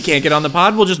 Yeah, you can't get on the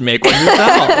pod, we'll just make one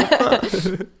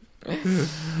yourself.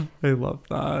 I love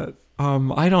that.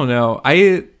 I don't know.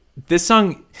 This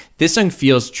song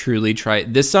feels truly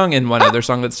this song and one other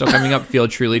song that's still coming up feel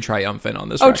truly triumphant on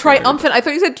this record. Triumphant. I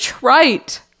thought you said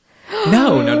trite.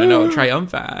 No,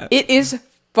 triumphant. It is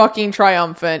fucking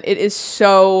triumphant. It is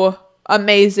so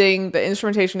amazing. The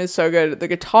instrumentation is so good. The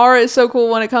guitar is so cool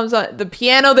when it comes on. The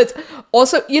piano, that's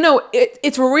also,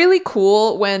 it's really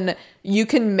cool when you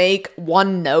can make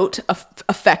one note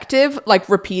effective, like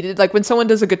repeated, like when someone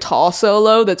does a guitar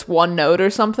solo that's one note or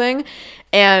something.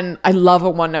 And I love a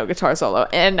one note guitar solo,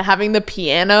 and having the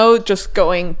piano just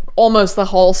going almost the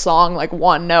whole song like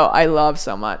one note, I love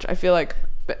so much. I feel like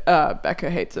Becca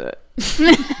hates it.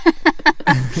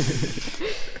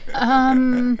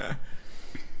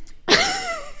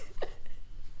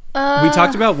 We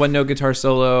talked about one note guitar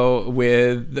solo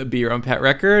with the Be Your Own Pet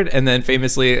record, and then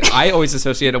famously, I always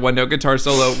associate a one note guitar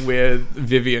solo with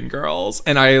Vivian Girls,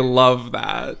 and I love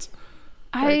that.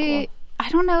 I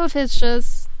don't know if it's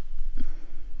just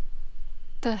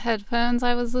the headphones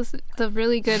the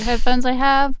really good headphones I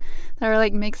have that are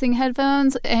like mixing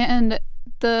headphones, and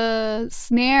the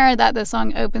snare that the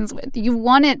song opens with. You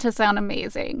want it to sound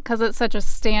amazing because it's such a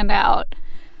standout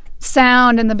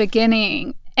sound in the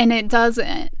beginning, and it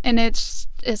doesn't, and it's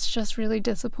just really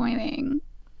disappointing.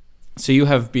 So you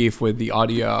have beef with the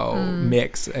audio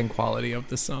mix and quality of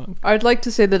the song. I'd like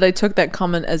to say that I took that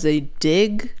comment as a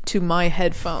dig to my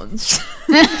headphones.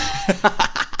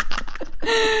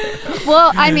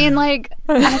 Well, I mean, like,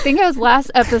 I think it was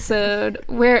last episode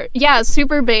where,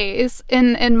 super bass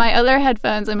in my other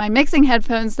headphones and my mixing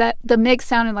headphones, that the mix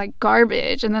sounded like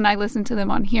garbage. And then I listened to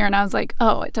them on here and I was like,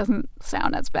 oh, it doesn't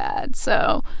sound as bad.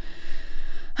 So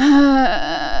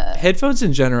headphones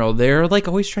in general, they're like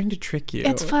always trying to trick you.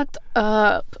 It's fucked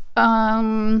up.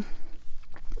 They're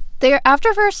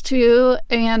after verse 2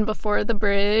 and before the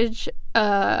bridge,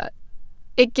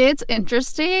 it gets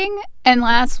interesting and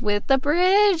lasts with the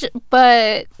bridge,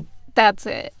 but that's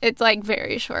it. It's like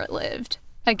very short-lived.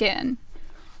 Again,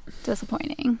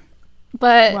 disappointing.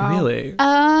 But Really?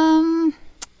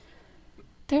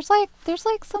 there's like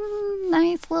some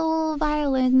nice little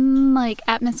violin, like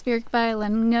atmospheric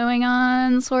violin going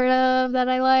on, sort of, that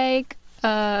I like.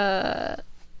 I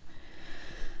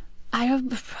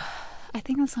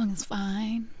think the song is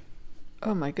fine.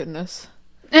 Oh my goodness.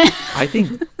 I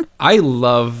think I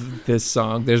love this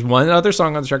song. There's one other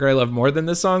song on the record I love more than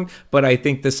this song, but I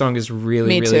think this song is really,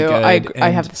 Me really too. good.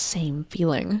 I have the same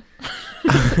feeling.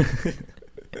 I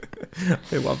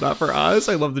love that for us.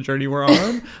 I love the journey we're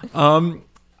on.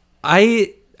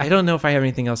 I don't know if I have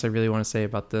anything else I really want to say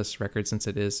about this record since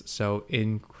it is so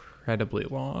incredibly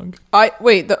long. I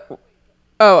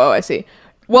see.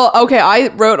 Well, okay, I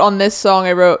wrote on this song,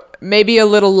 maybe a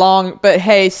little long, but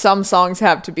hey, some songs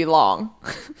have to be long.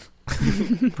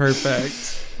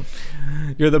 Perfect.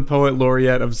 You're the poet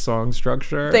laureate of song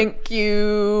structure. Thank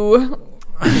you.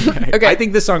 Okay. I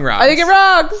think this song rocks. I think it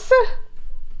rocks.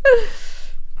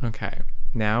 Okay.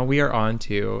 Now we are on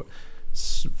to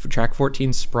track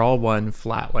 14, Sprawl 1,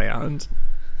 Flatland.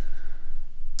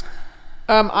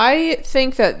 I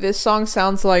think that this song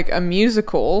sounds like a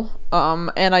musical,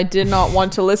 and I did not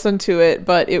want to listen to it,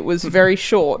 but it was very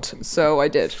short, so I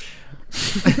did.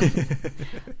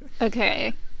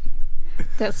 Okay.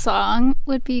 This song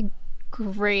would be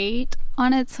great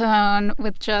on its own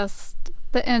with just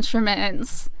the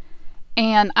instruments,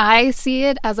 and I see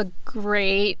it as a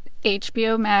great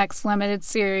HBO Max limited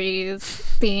series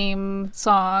theme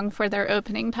song for their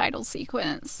opening title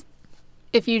sequence.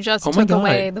 If you just took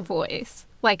away the voice.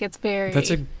 Like, it's very...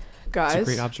 That's a Guys,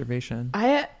 great observation.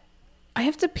 I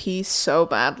have to pee so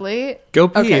badly. Go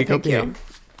pee. Okay, go thank pee. you.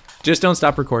 Just don't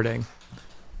stop recording.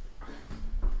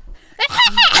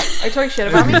 Are you talking shit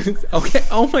about me? Okay.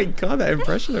 Oh my god, that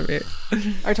impression of me.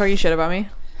 Are you talking shit about me?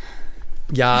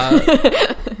 Yeah.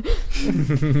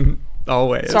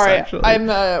 Always. Sorry, actually. I'm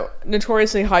a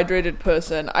notoriously hydrated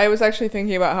person. I was actually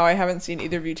thinking about how I haven't seen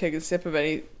either of you take a sip of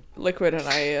any liquid, and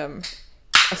I am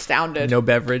astounded. No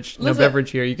beverage. Listen, no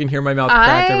beverage here. You can hear my mouth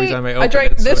crack every time I open it. I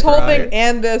drank It's this so whole dry. thing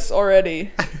and this already.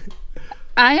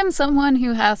 I am someone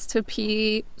who has to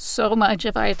pee so much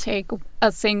if I take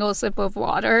a single sip of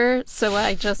water, so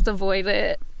I just avoid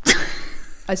it.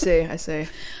 I see.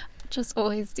 Just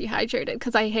always dehydrated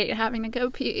because I hate having to go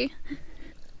pee.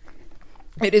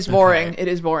 It is boring. Okay. It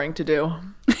is boring to do.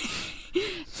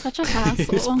 Such a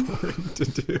hassle. to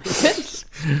do.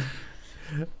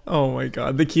 Oh my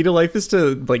god. The key to life is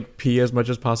to like pee as much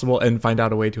as possible and find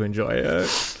out a way to enjoy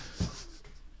it.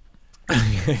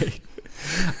 Okay.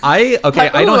 I don't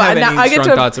have any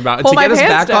strong thoughts about it. To get us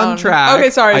back on track. Okay,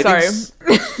 sorry.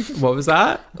 What was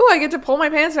that? Oh, I get to pull my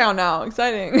pants down now.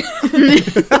 Exciting.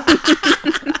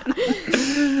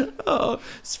 Oh,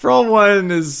 Sprawl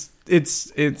 1 is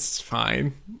it's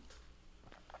fine.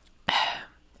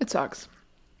 It sucks.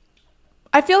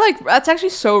 I feel like that's actually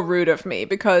so rude of me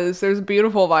because there's a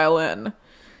beautiful violin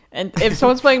And if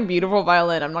someone's playing beautiful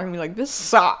violin, I'm not gonna be like, this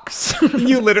sucks.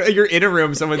 You're in a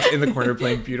room, someone's in the corner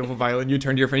playing beautiful violin, you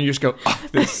turn to your friend, you just go, oh,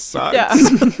 this sucks. Yeah.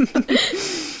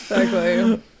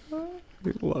 Exactly.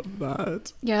 I love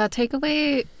that. Yeah, take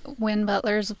away Win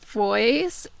Butler's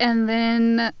voice and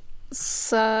then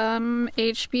some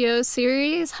HBO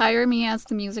series, hire me as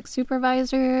the music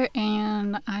supervisor,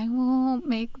 and I will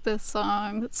make this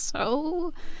song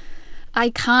so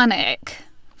iconic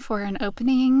for an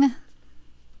opening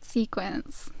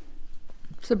sequence.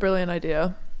 It's a brilliant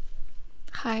idea.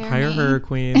 Hire me. her,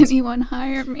 queens. Anyone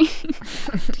hire me.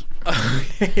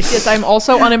 Yes, I'm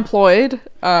also unemployed.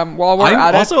 While we're I'm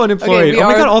at it. also unemployed. Okay, we Oh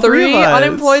my are God, all three of us.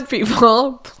 unemployed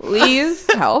people. Please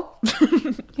help.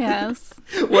 Yes.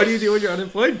 What do you do when you're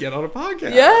unemployed? Get on a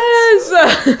podcast.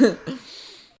 Yes.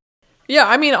 Yeah,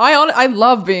 I mean, I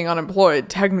love being unemployed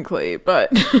technically, but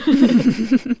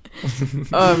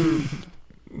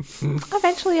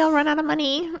Eventually I'll run out of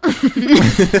money.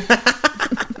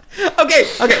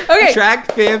 Okay.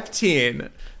 Track 15.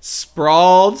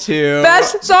 Sprawl 2.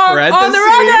 best song on the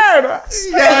record.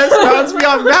 Yes, Mountains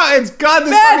Beyond Mountains. God,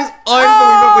 this song is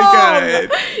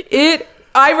unbelievably good.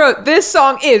 I wrote, this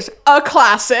song is a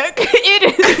classic.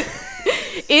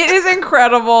 It is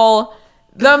incredible.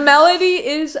 The melody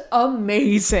is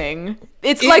amazing.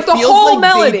 It's like the feels whole like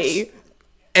melody.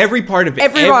 Every part of it,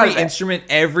 Every every part of it. instrument,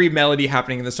 every melody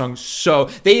happening in the song. So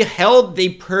they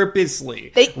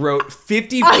purposely wrote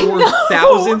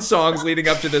 54,000 songs leading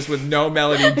up to this with no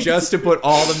melody just to put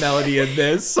all the melody in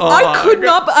this song. I could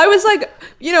not. I was like,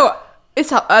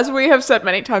 it's as we have said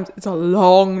many times, it's a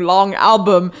long, long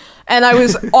album, and I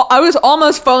was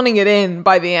almost phoning it in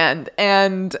by the end.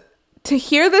 And to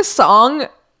hear this song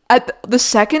at the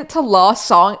second to last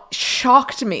song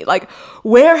shocked me. Like,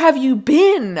 where have you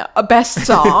been? A best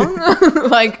song?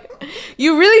 Like,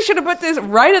 you really should have put this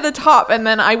right at the top, and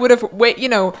then I would have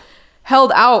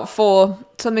held out for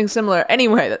something similar.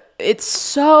 Anyway, it's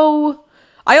so.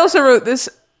 I also wrote this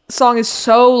song is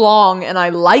so long and I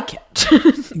like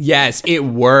it. Yes, it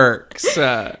works.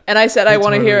 And I said I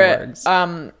want to hear works.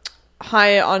 it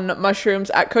high on mushrooms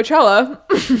at Coachella.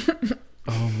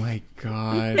 Oh my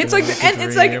God. It's like that's a and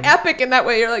it's like dream. epic in that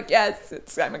way. You're like, yes,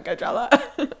 I'm at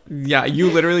Coachella. Yeah,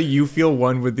 you feel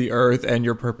one with the earth and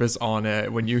your purpose on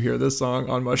it when you hear this song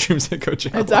on Mushrooms at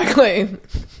Coachella. Exactly.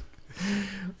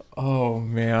 Oh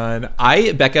man,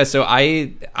 Becca. So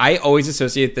I always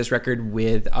associate this record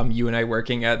with you and I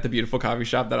working at the beautiful coffee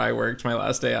shop that I worked my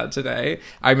last day at today.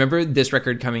 I remember this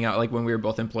record coming out like when we were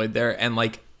both employed there, and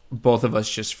like both of us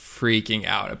just freaking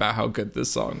out about how good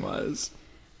this song was.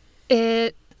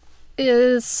 It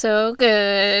is so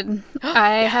good.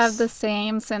 I Yes. have the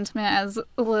same sentiment as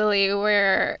Lily,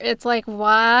 where it's like,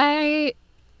 why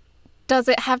does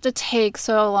it have to take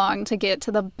so long to get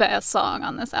to the best song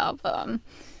on this album?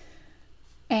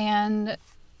 And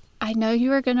I know you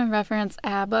were going to reference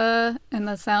ABBA and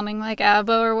the sounding like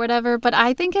ABBA or whatever, but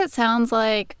I think it sounds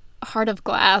like Heart of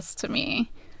Glass to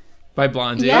me. By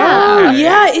Blondie. Yeah. Okay.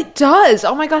 Yeah, it does.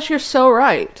 Oh my gosh, you're so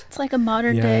right. It's like a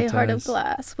modern Yeah, day it Heart of does.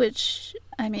 Glass, which,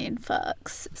 I mean,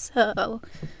 fucks. So,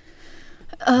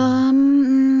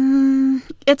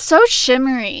 it's so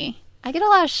shimmery. I get a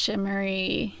lot of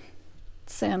shimmery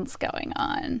synths going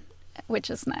on, which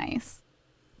is nice.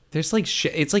 There's like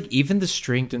it's like even the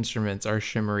stringed instruments are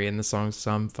shimmery in the song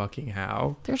some fucking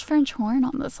how. There's French horn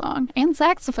on the song and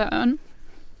saxophone.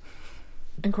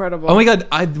 Incredible. Oh my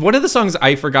God, one of the songs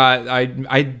I forgot, I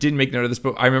didn't make note of this,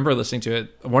 but I remember listening to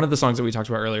it. One of the songs that we talked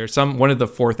about earlier, one of the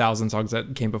 4,000 songs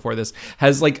that came before this,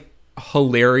 has like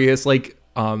hilarious like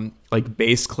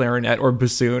bass clarinet or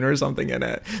bassoon or something in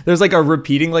it. There's like a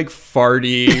repeating like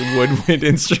farty woodwind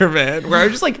instrument where I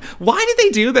was just like, why did they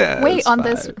do this? Wait, on But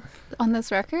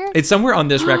this record? it's somewhere on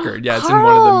this record. Yeah, it's in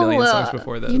one of the million Carl! songs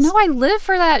before this. You know I live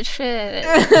for that shit.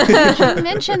 You should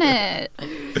mention it.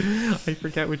 I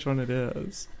forget which one it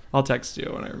is. I'll text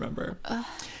you when I remember.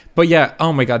 But yeah,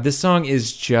 oh my God, this song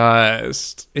is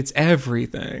it's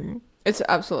everything. It's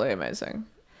absolutely amazing.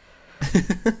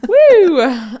 Woo!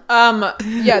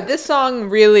 Yeah, this song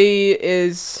really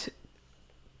is,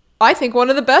 I think,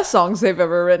 one of the best songs they've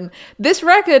ever written. This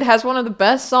record has one of the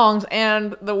best songs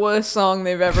and the worst song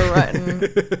they've ever written,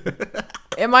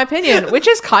 in my opinion, which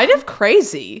is kind of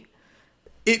crazy.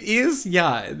 It is,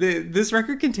 yeah. This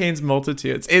record contains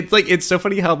multitudes. It's like, it's so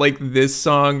funny how like this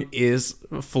song is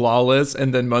flawless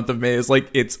and then Month of May is like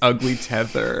its ugly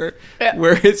tether, Yeah.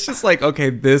 where it's just like, okay,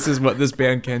 this is what this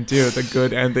band can do, the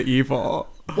good and the evil.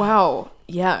 Wow.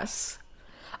 Yes.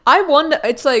 I wonder,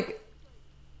 it's like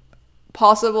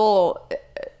possible,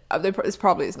 this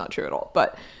probably is not true at all,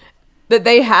 but that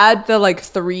they had the like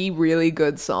 3 really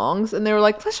good songs and they were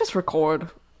like, let's just record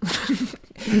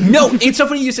No, it's so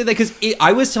funny you said that because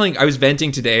I was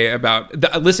venting today about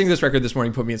listening to this record this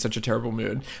morning put me in such a terrible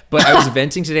mood. But I was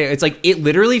venting today. It's like it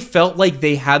literally felt like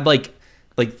they had like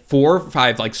 4 or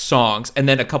 5 like songs and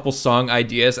then a couple song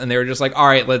ideas, and they were just like, all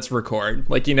right, let's record,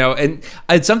 like, you know. And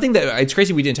it's something that it's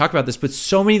crazy we didn't talk about this, but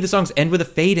so many of the songs end with a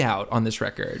fade out on this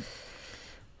record,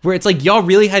 where it's like y'all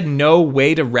really had no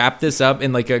way to wrap this up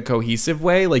in like a cohesive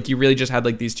way. Like you really just had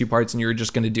like these 2 parts and you were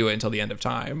just going to do it until the end of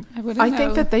time. I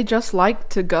think that they just like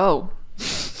to go.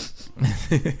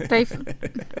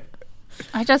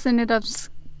 I just ended up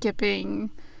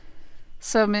skipping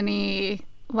so many,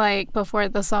 like before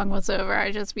the song was over,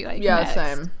 I'd just be like, yeah, next.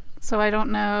 same. So I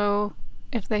don't know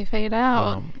if they fade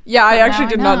out. Yeah, I But actually now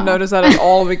did I not know. notice that at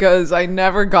all because I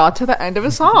never got to the end of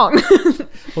a song.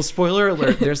 Well, spoiler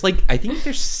alert, there's like, I think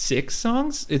there's 6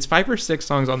 songs. It's 5 or 6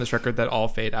 songs on this record that all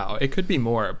fade out. It could be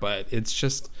more, but it's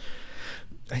just,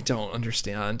 I don't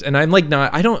understand. And I'm like,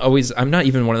 I'm not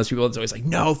even one of those people that's always like,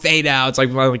 no, fade out. It's like,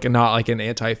 I'm like not like an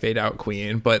anti-fade out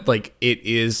queen, but like it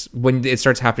is, when it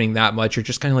starts happening that much, you're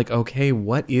just kind of like, okay,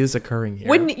 what is occurring here?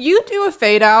 When you do a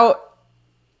fade out,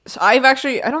 so I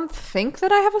don't think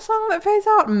that I have a song that fades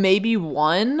out. Maybe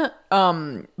one.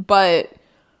 But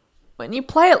when you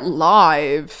play it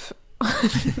live,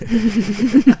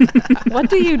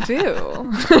 what do you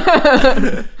do?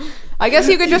 I guess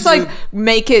you could just like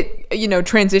make it, you know,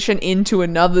 transition into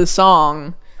another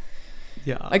song.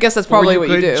 Yeah. I guess that's probably what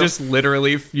you could do. Just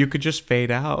literally, you could just fade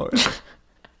out.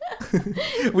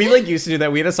 We like used to do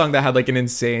that. We had a song that had like an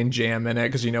insane jam in it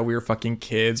because, you know, we were fucking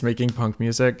kids making punk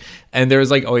music, and there was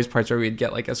like always parts where we'd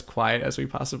get like as quiet as we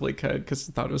possibly could because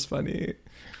we thought it was funny.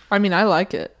 I mean, I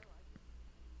like it.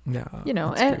 Yeah, You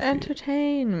know, that's great for you.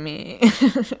 entertain me.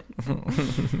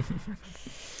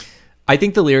 I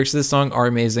think the lyrics of this song are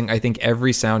amazing. I think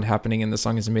every sound happening in the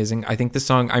song is amazing. I think the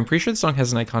song, I'm pretty sure the song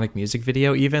has an iconic music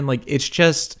video even. Like, it's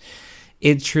just,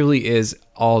 it truly is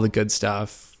all the good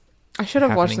stuff. I should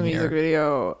have watched the happening music here.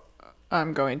 video.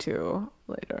 I'm going to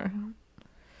later.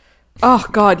 Oh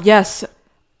God, yes.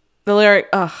 The lyric.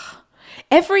 Ugh.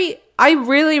 I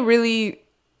really, really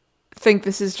think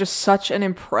this is just such an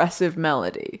impressive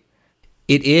melody,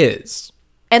 It is.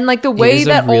 and like the way is a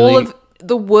that all really- of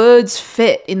the words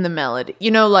fit in the melody.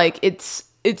 You know, like it's.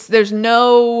 There's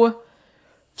no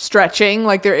stretching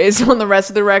like there is on the rest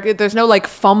of the record. There's no like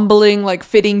fumbling, like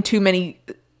fitting too many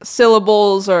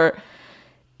syllables or.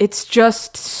 It's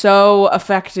just so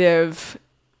effective.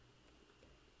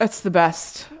 It's the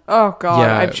best. Oh God,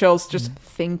 Yeah. I have chills just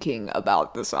thinking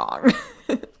about the song.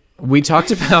 We talked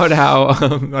about how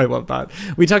I love that.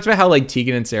 We talked about how like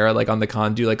Tegan and Sarah like on the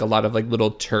con do like a lot of like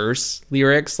little terse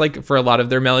lyrics like for a lot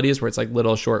of their melodies where it's like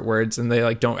little short words and they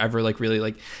like don't ever like really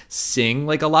like sing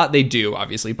like a lot. They do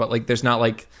obviously, but like there's not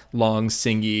like long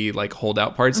singy like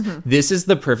holdout parts. This is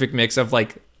the perfect mix of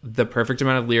like the perfect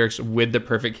amount of lyrics with the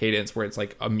perfect cadence where it's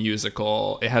like a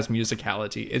musical. It has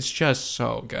musicality. It's just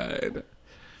so good.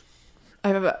 I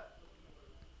have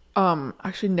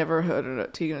actually never heard a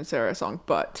Tegan and Sarah song,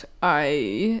 but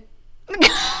I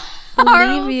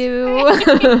believe you.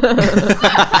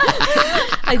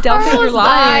 I don't think you're Carl's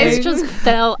eyes lying. just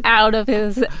fell out of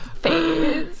his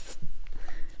face.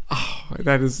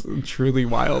 That is truly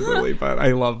wild, Lily, but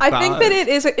I love that. I think that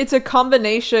it's a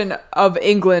combination of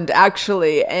England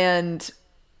actually and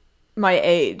my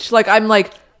age. Like I'm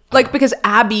like because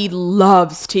Abby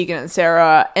loves Tegan and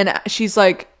Sarah, and she's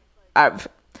like,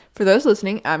 for those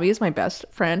listening, Abby is my best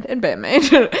friend and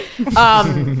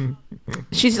bandmate.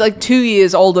 She's like 2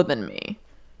 years older than me,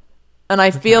 and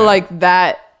I feel like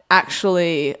that.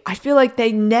 Actually, I feel like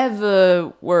they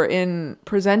never were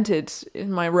presented in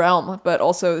my realm, but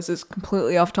also this is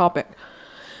completely off topic.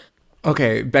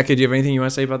 Okay, Becca, do you have anything you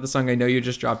want to say about the song? I know you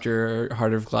just dropped your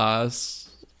Heart of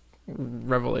Glass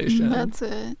revelation. That's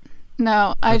it.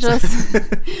 No, I just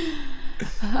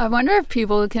I wonder if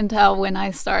people can tell when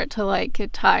I start to like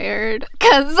get tired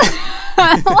because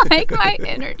like my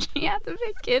energy at the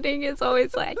beginning is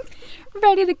always like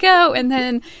ready to go, and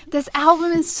then this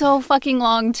album is so fucking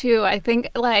long too. I think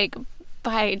like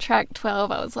by track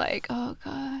 12 I was like, oh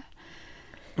God.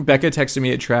 Becca texted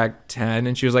me at track 10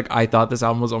 and she was like, I thought this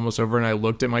album was almost over, and I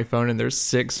looked at my phone and there's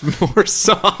 6 more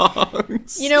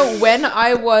songs. You know, when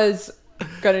I was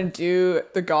gonna do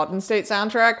the Garden State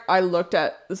soundtrack, I looked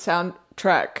at the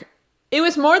soundtrack. It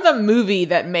was more the movie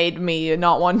that made me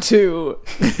not want to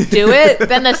do it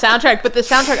than the soundtrack. But the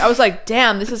soundtrack, I was like,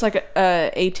 damn, this is like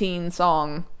a 18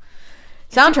 song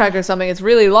soundtrack or something. It's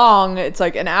really long. It's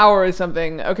like an hour or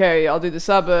something. Okay, I'll do the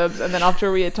Suburbs. And then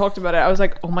after we had talked about it, I was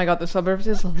like, oh my God, the Suburbs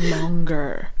is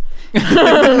longer. It's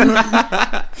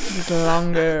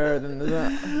longer than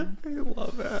the... I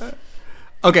love it.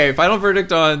 Okay, final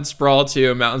verdict on Sprawl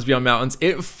 2, Mountains Beyond Mountains.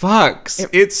 It fucks.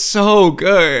 It's so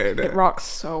good. It rocks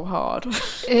so hard.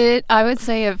 I would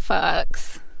say it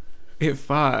fucks. It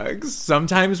fucks.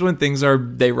 Sometimes when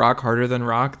they rock harder than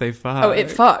rock, they fuck. Oh, it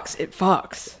fucks. It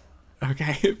fucks.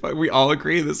 Okay, but we all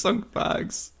agree this song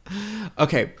fucks.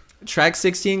 Okay, track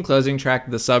 16, closing track,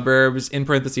 The Suburbs, in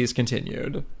parentheses,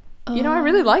 continued. You know, I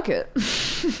really like it.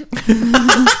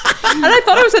 And I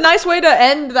thought it was a nice way to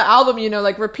end the album, you know,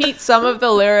 like repeat some of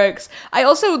the lyrics. I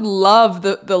also love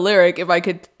the lyric, if I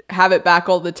could have it back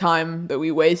all the time that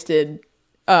we wasted,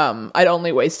 I'd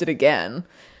only waste it again.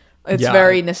 It's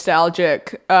very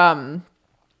nostalgic. Yeah,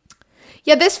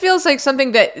 this feels like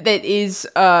something that is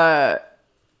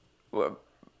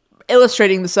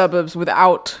illustrating the suburbs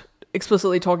without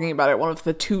explicitly talking about it, one of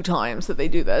the 2 times that they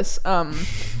do this.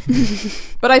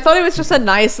 But I thought it was just a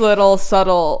nice little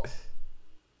subtle,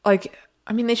 like,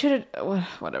 I mean, they should have,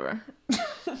 whatever.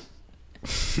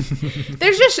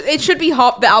 It should be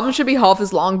half, the album should be half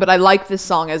as long, but I like this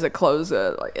song as a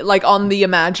closer, like on the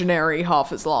imaginary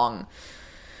half as long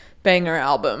banger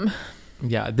album.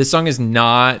 Yeah, this song is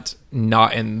not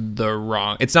in the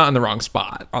wrong, it's not in the wrong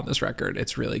spot on this record.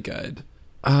 It's really good.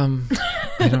 I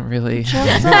don't really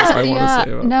Just I want to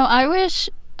say about. No, I wish,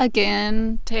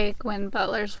 again, take Win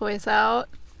Butler's voice out.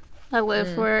 I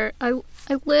live for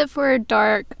a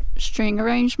dark string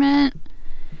arrangement.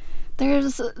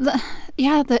 There's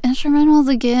the instrumentals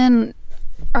again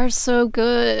are so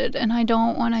good, and I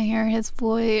don't want to hear his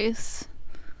voice.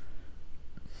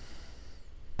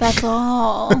 That's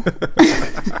all.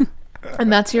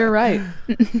 And that's your right.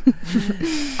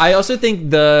 I also think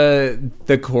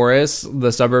the chorus,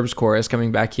 the Suburbs chorus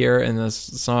coming back here in this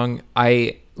song,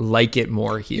 I like it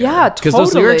more here. Yeah, because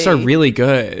those lyrics are really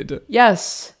good.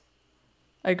 Yes,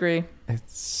 I agree.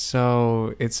 It's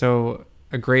so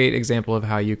a great example of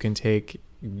how you can take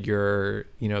your,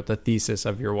 you know, the thesis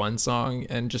of your one song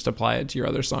and just apply it to your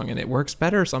other song, and it works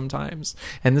better sometimes.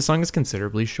 And the song is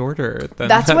considerably shorter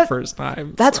than first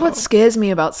time. That's what scares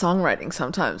me about songwriting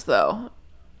sometimes, though.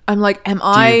 I'm like, am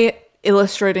I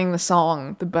illustrating the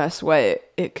song the best way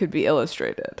it could be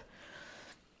illustrated?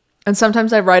 And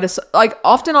sometimes I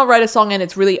often I'll write a song and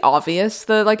it's really obvious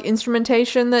the like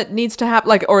instrumentation that needs to happen,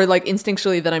 like, or like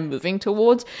instinctually that I'm moving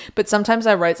towards. But sometimes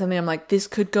I write something, I'm like, this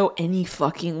could go any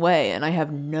fucking way, and I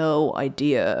have no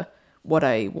idea what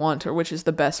I want or which is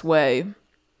the best way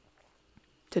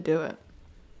to do it.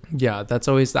 Yeah, that's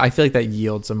always, I feel like that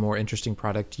yields a more interesting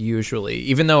product usually,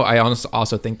 even though I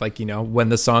also think, like, you know, when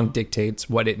the song dictates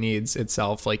what it needs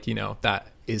itself, like, you know, that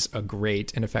is a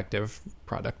great and effective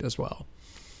product as well.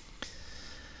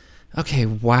 Okay,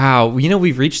 wow. You know,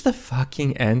 we've reached the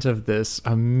fucking end of this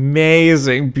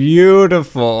amazing,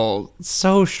 beautiful,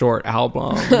 so short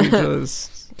album.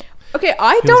 Okay,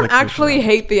 I don't like actually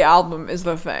hate the album is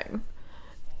the thing.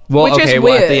 Well, Which okay, is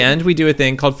well, at weird. the end, we do a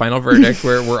thing called Final Verdict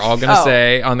where we're all going to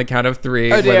say on the count of 3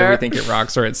 whether dear. we think it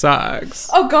rocks or it sucks.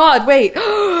 Oh, God, wait.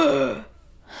 I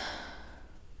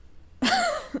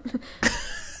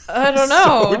don't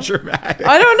know. So dramatic.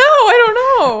 I don't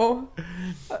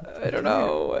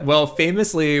know. Well,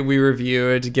 famously, we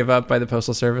reviewed Give Up by the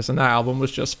Postal Service, and that album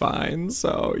was just fine.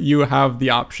 So you have the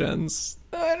options.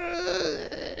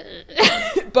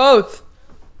 Both.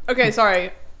 Okay,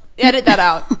 sorry. Edit that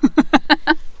out.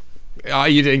 Oh,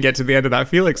 you didn't get to the end of that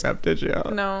Felix ep, did you?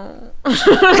 No. I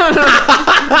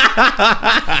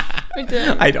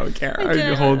didn't. I don't care. I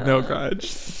didn't. hold no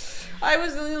grudge. I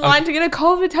was in line to get a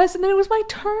COVID test, and then it was my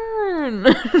turn.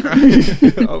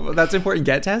 Oh, well, that's important.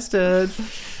 Get tested.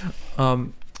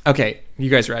 Okay, you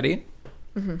guys ready?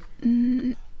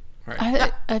 Mm-hmm. All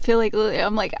right. I feel like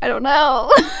I'm like, I don't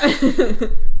know.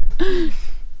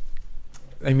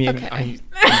 I mean, Okay.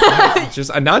 I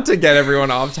just not to get everyone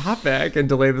off topic and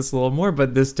delay this a little more,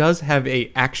 but this does have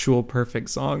a actual perfect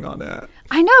song on it.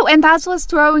 I know, and that's what's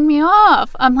throwing me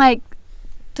off. I'm like,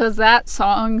 does that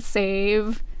song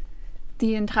save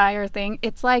the entire thing?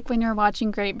 It's like when you're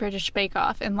watching Great British Bake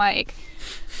Off and like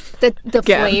the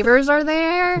flavors are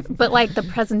there, but like the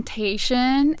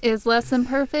presentation is less than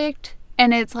perfect,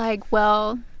 and it's like,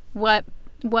 well, what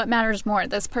matters more,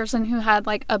 this person who had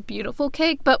like a beautiful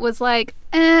cake but was like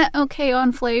okay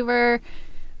on flavor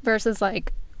versus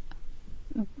like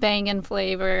banging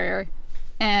flavor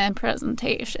and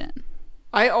presentation?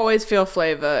 I always feel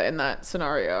flavor in that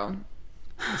scenario.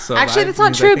 So Actually, that's not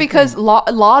means I true think because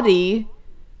Lottie,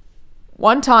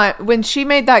 one time when she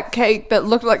made that cake that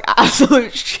looked like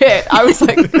absolute shit, I was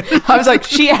like,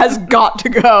 she has got to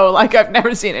go. Like, I've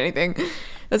never seen anything.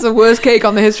 That's the worst cake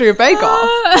on the history of Bake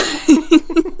Off.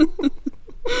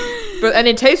 And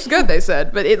it tastes good, they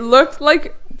said, but it looked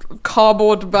like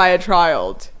cardboard by a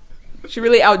child. She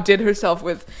really outdid herself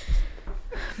with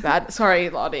bad. Sorry,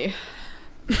 Lottie.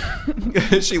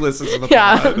 She listens to the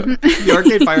Yeah. pod. The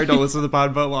Arcade Fire don't listen to the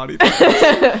pod, but Lottie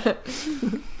does.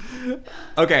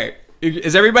 Okay.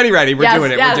 Is everybody ready? We're Yes,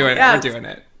 doing it. yes, We're doing yes. it. We're doing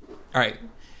it. All right.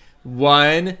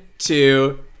 1,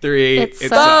 2, 3. It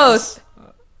sucks. Both.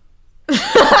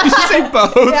 Did you say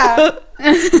both? Yeah.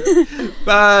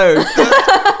 Both.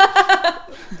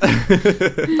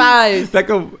 5.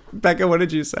 Becca, what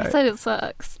did you say? I said it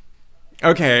sucks.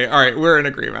 Okay. All right. We're in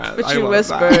agreement. But I you love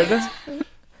that. whispered.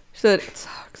 She said it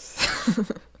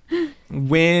sucks.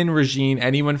 Win, Regine,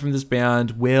 anyone from this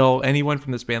band, Will, anyone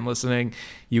from this band listening,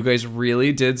 you guys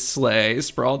really did slay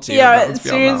Sprawl 2. Yeah, Let's be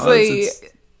honest. seriously.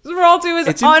 Sprawl 2 is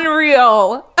it's in-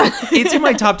 unreal. It's in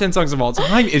my top 10 songs of all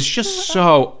time. It's just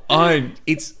so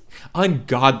it's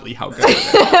ungodly how good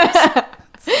it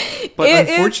is. But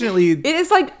unfortunately, it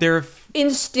is like they're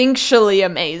instinctually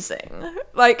amazing.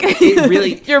 Like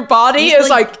really- your body it, is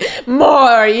like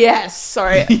more. Yes,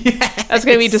 sorry, that's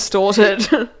gonna be distorted.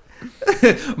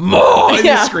 more. And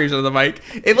Yeah. it screams into the mic.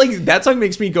 It like that song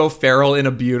makes me go feral in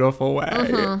a beautiful way.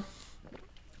 Mm-hmm.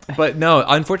 But no,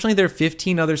 unfortunately, there are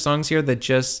 15 other songs here that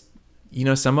just,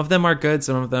 some of them are good,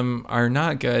 some of them are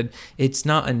not good. It's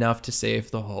not enough to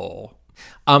save the whole.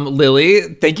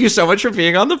 Lily, thank you so much for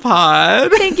being on the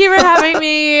pod. Thank you for having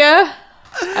me. I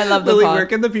love the Lily, pod. where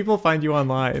can the people find you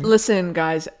online? Listen,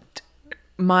 guys,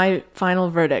 my final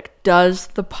verdict: does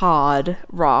the pod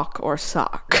rock or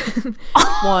suck?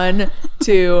 1,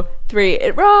 2, 3.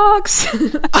 It rocks.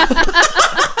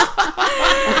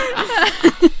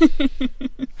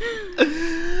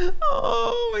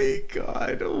 Oh my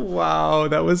god. Wow,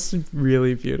 that was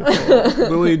really beautiful.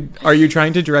 Lily, are you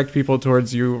trying to direct people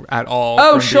towards you at all?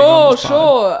 Oh, from being on sure, this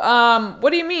pod? sure.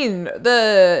 What do you mean?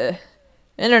 The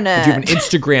internet. Do you have an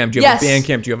Instagram? Do you Yes, have a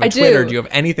Bandcamp? Do you have a I Twitter? do. Do you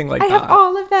have anything like I that? have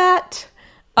all of that.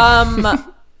 I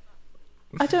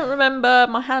don't remember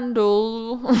my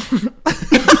handle.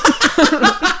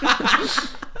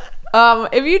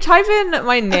 If you type in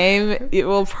my name, it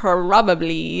will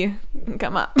probably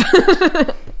come up.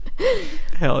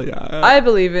 Hell yeah. I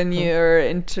believe in your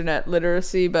internet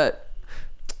literacy, but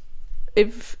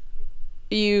if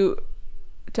you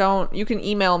don't, you can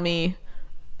email me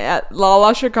at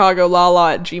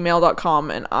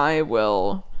lalachicago@gmail.com and I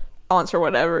will answer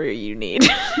whatever you need.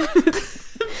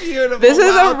 Beautiful. This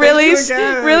is Wow, a really, thank you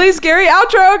again. really scary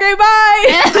outro. Okay, bye.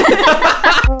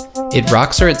 It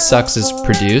Rocks or It Sucks is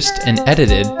produced and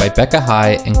edited by Becca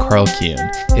High and Carl Kuhn.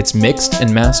 It's mixed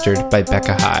and mastered by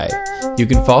Becca High. You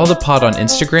can follow the pod on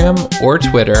Instagram or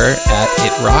Twitter at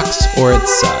It Rocks or It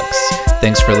Sucks.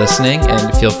 Thanks for listening,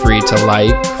 and feel free to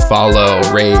like, follow,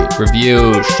 rate,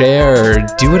 review, share,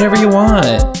 do whatever you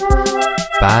want.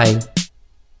 Bye.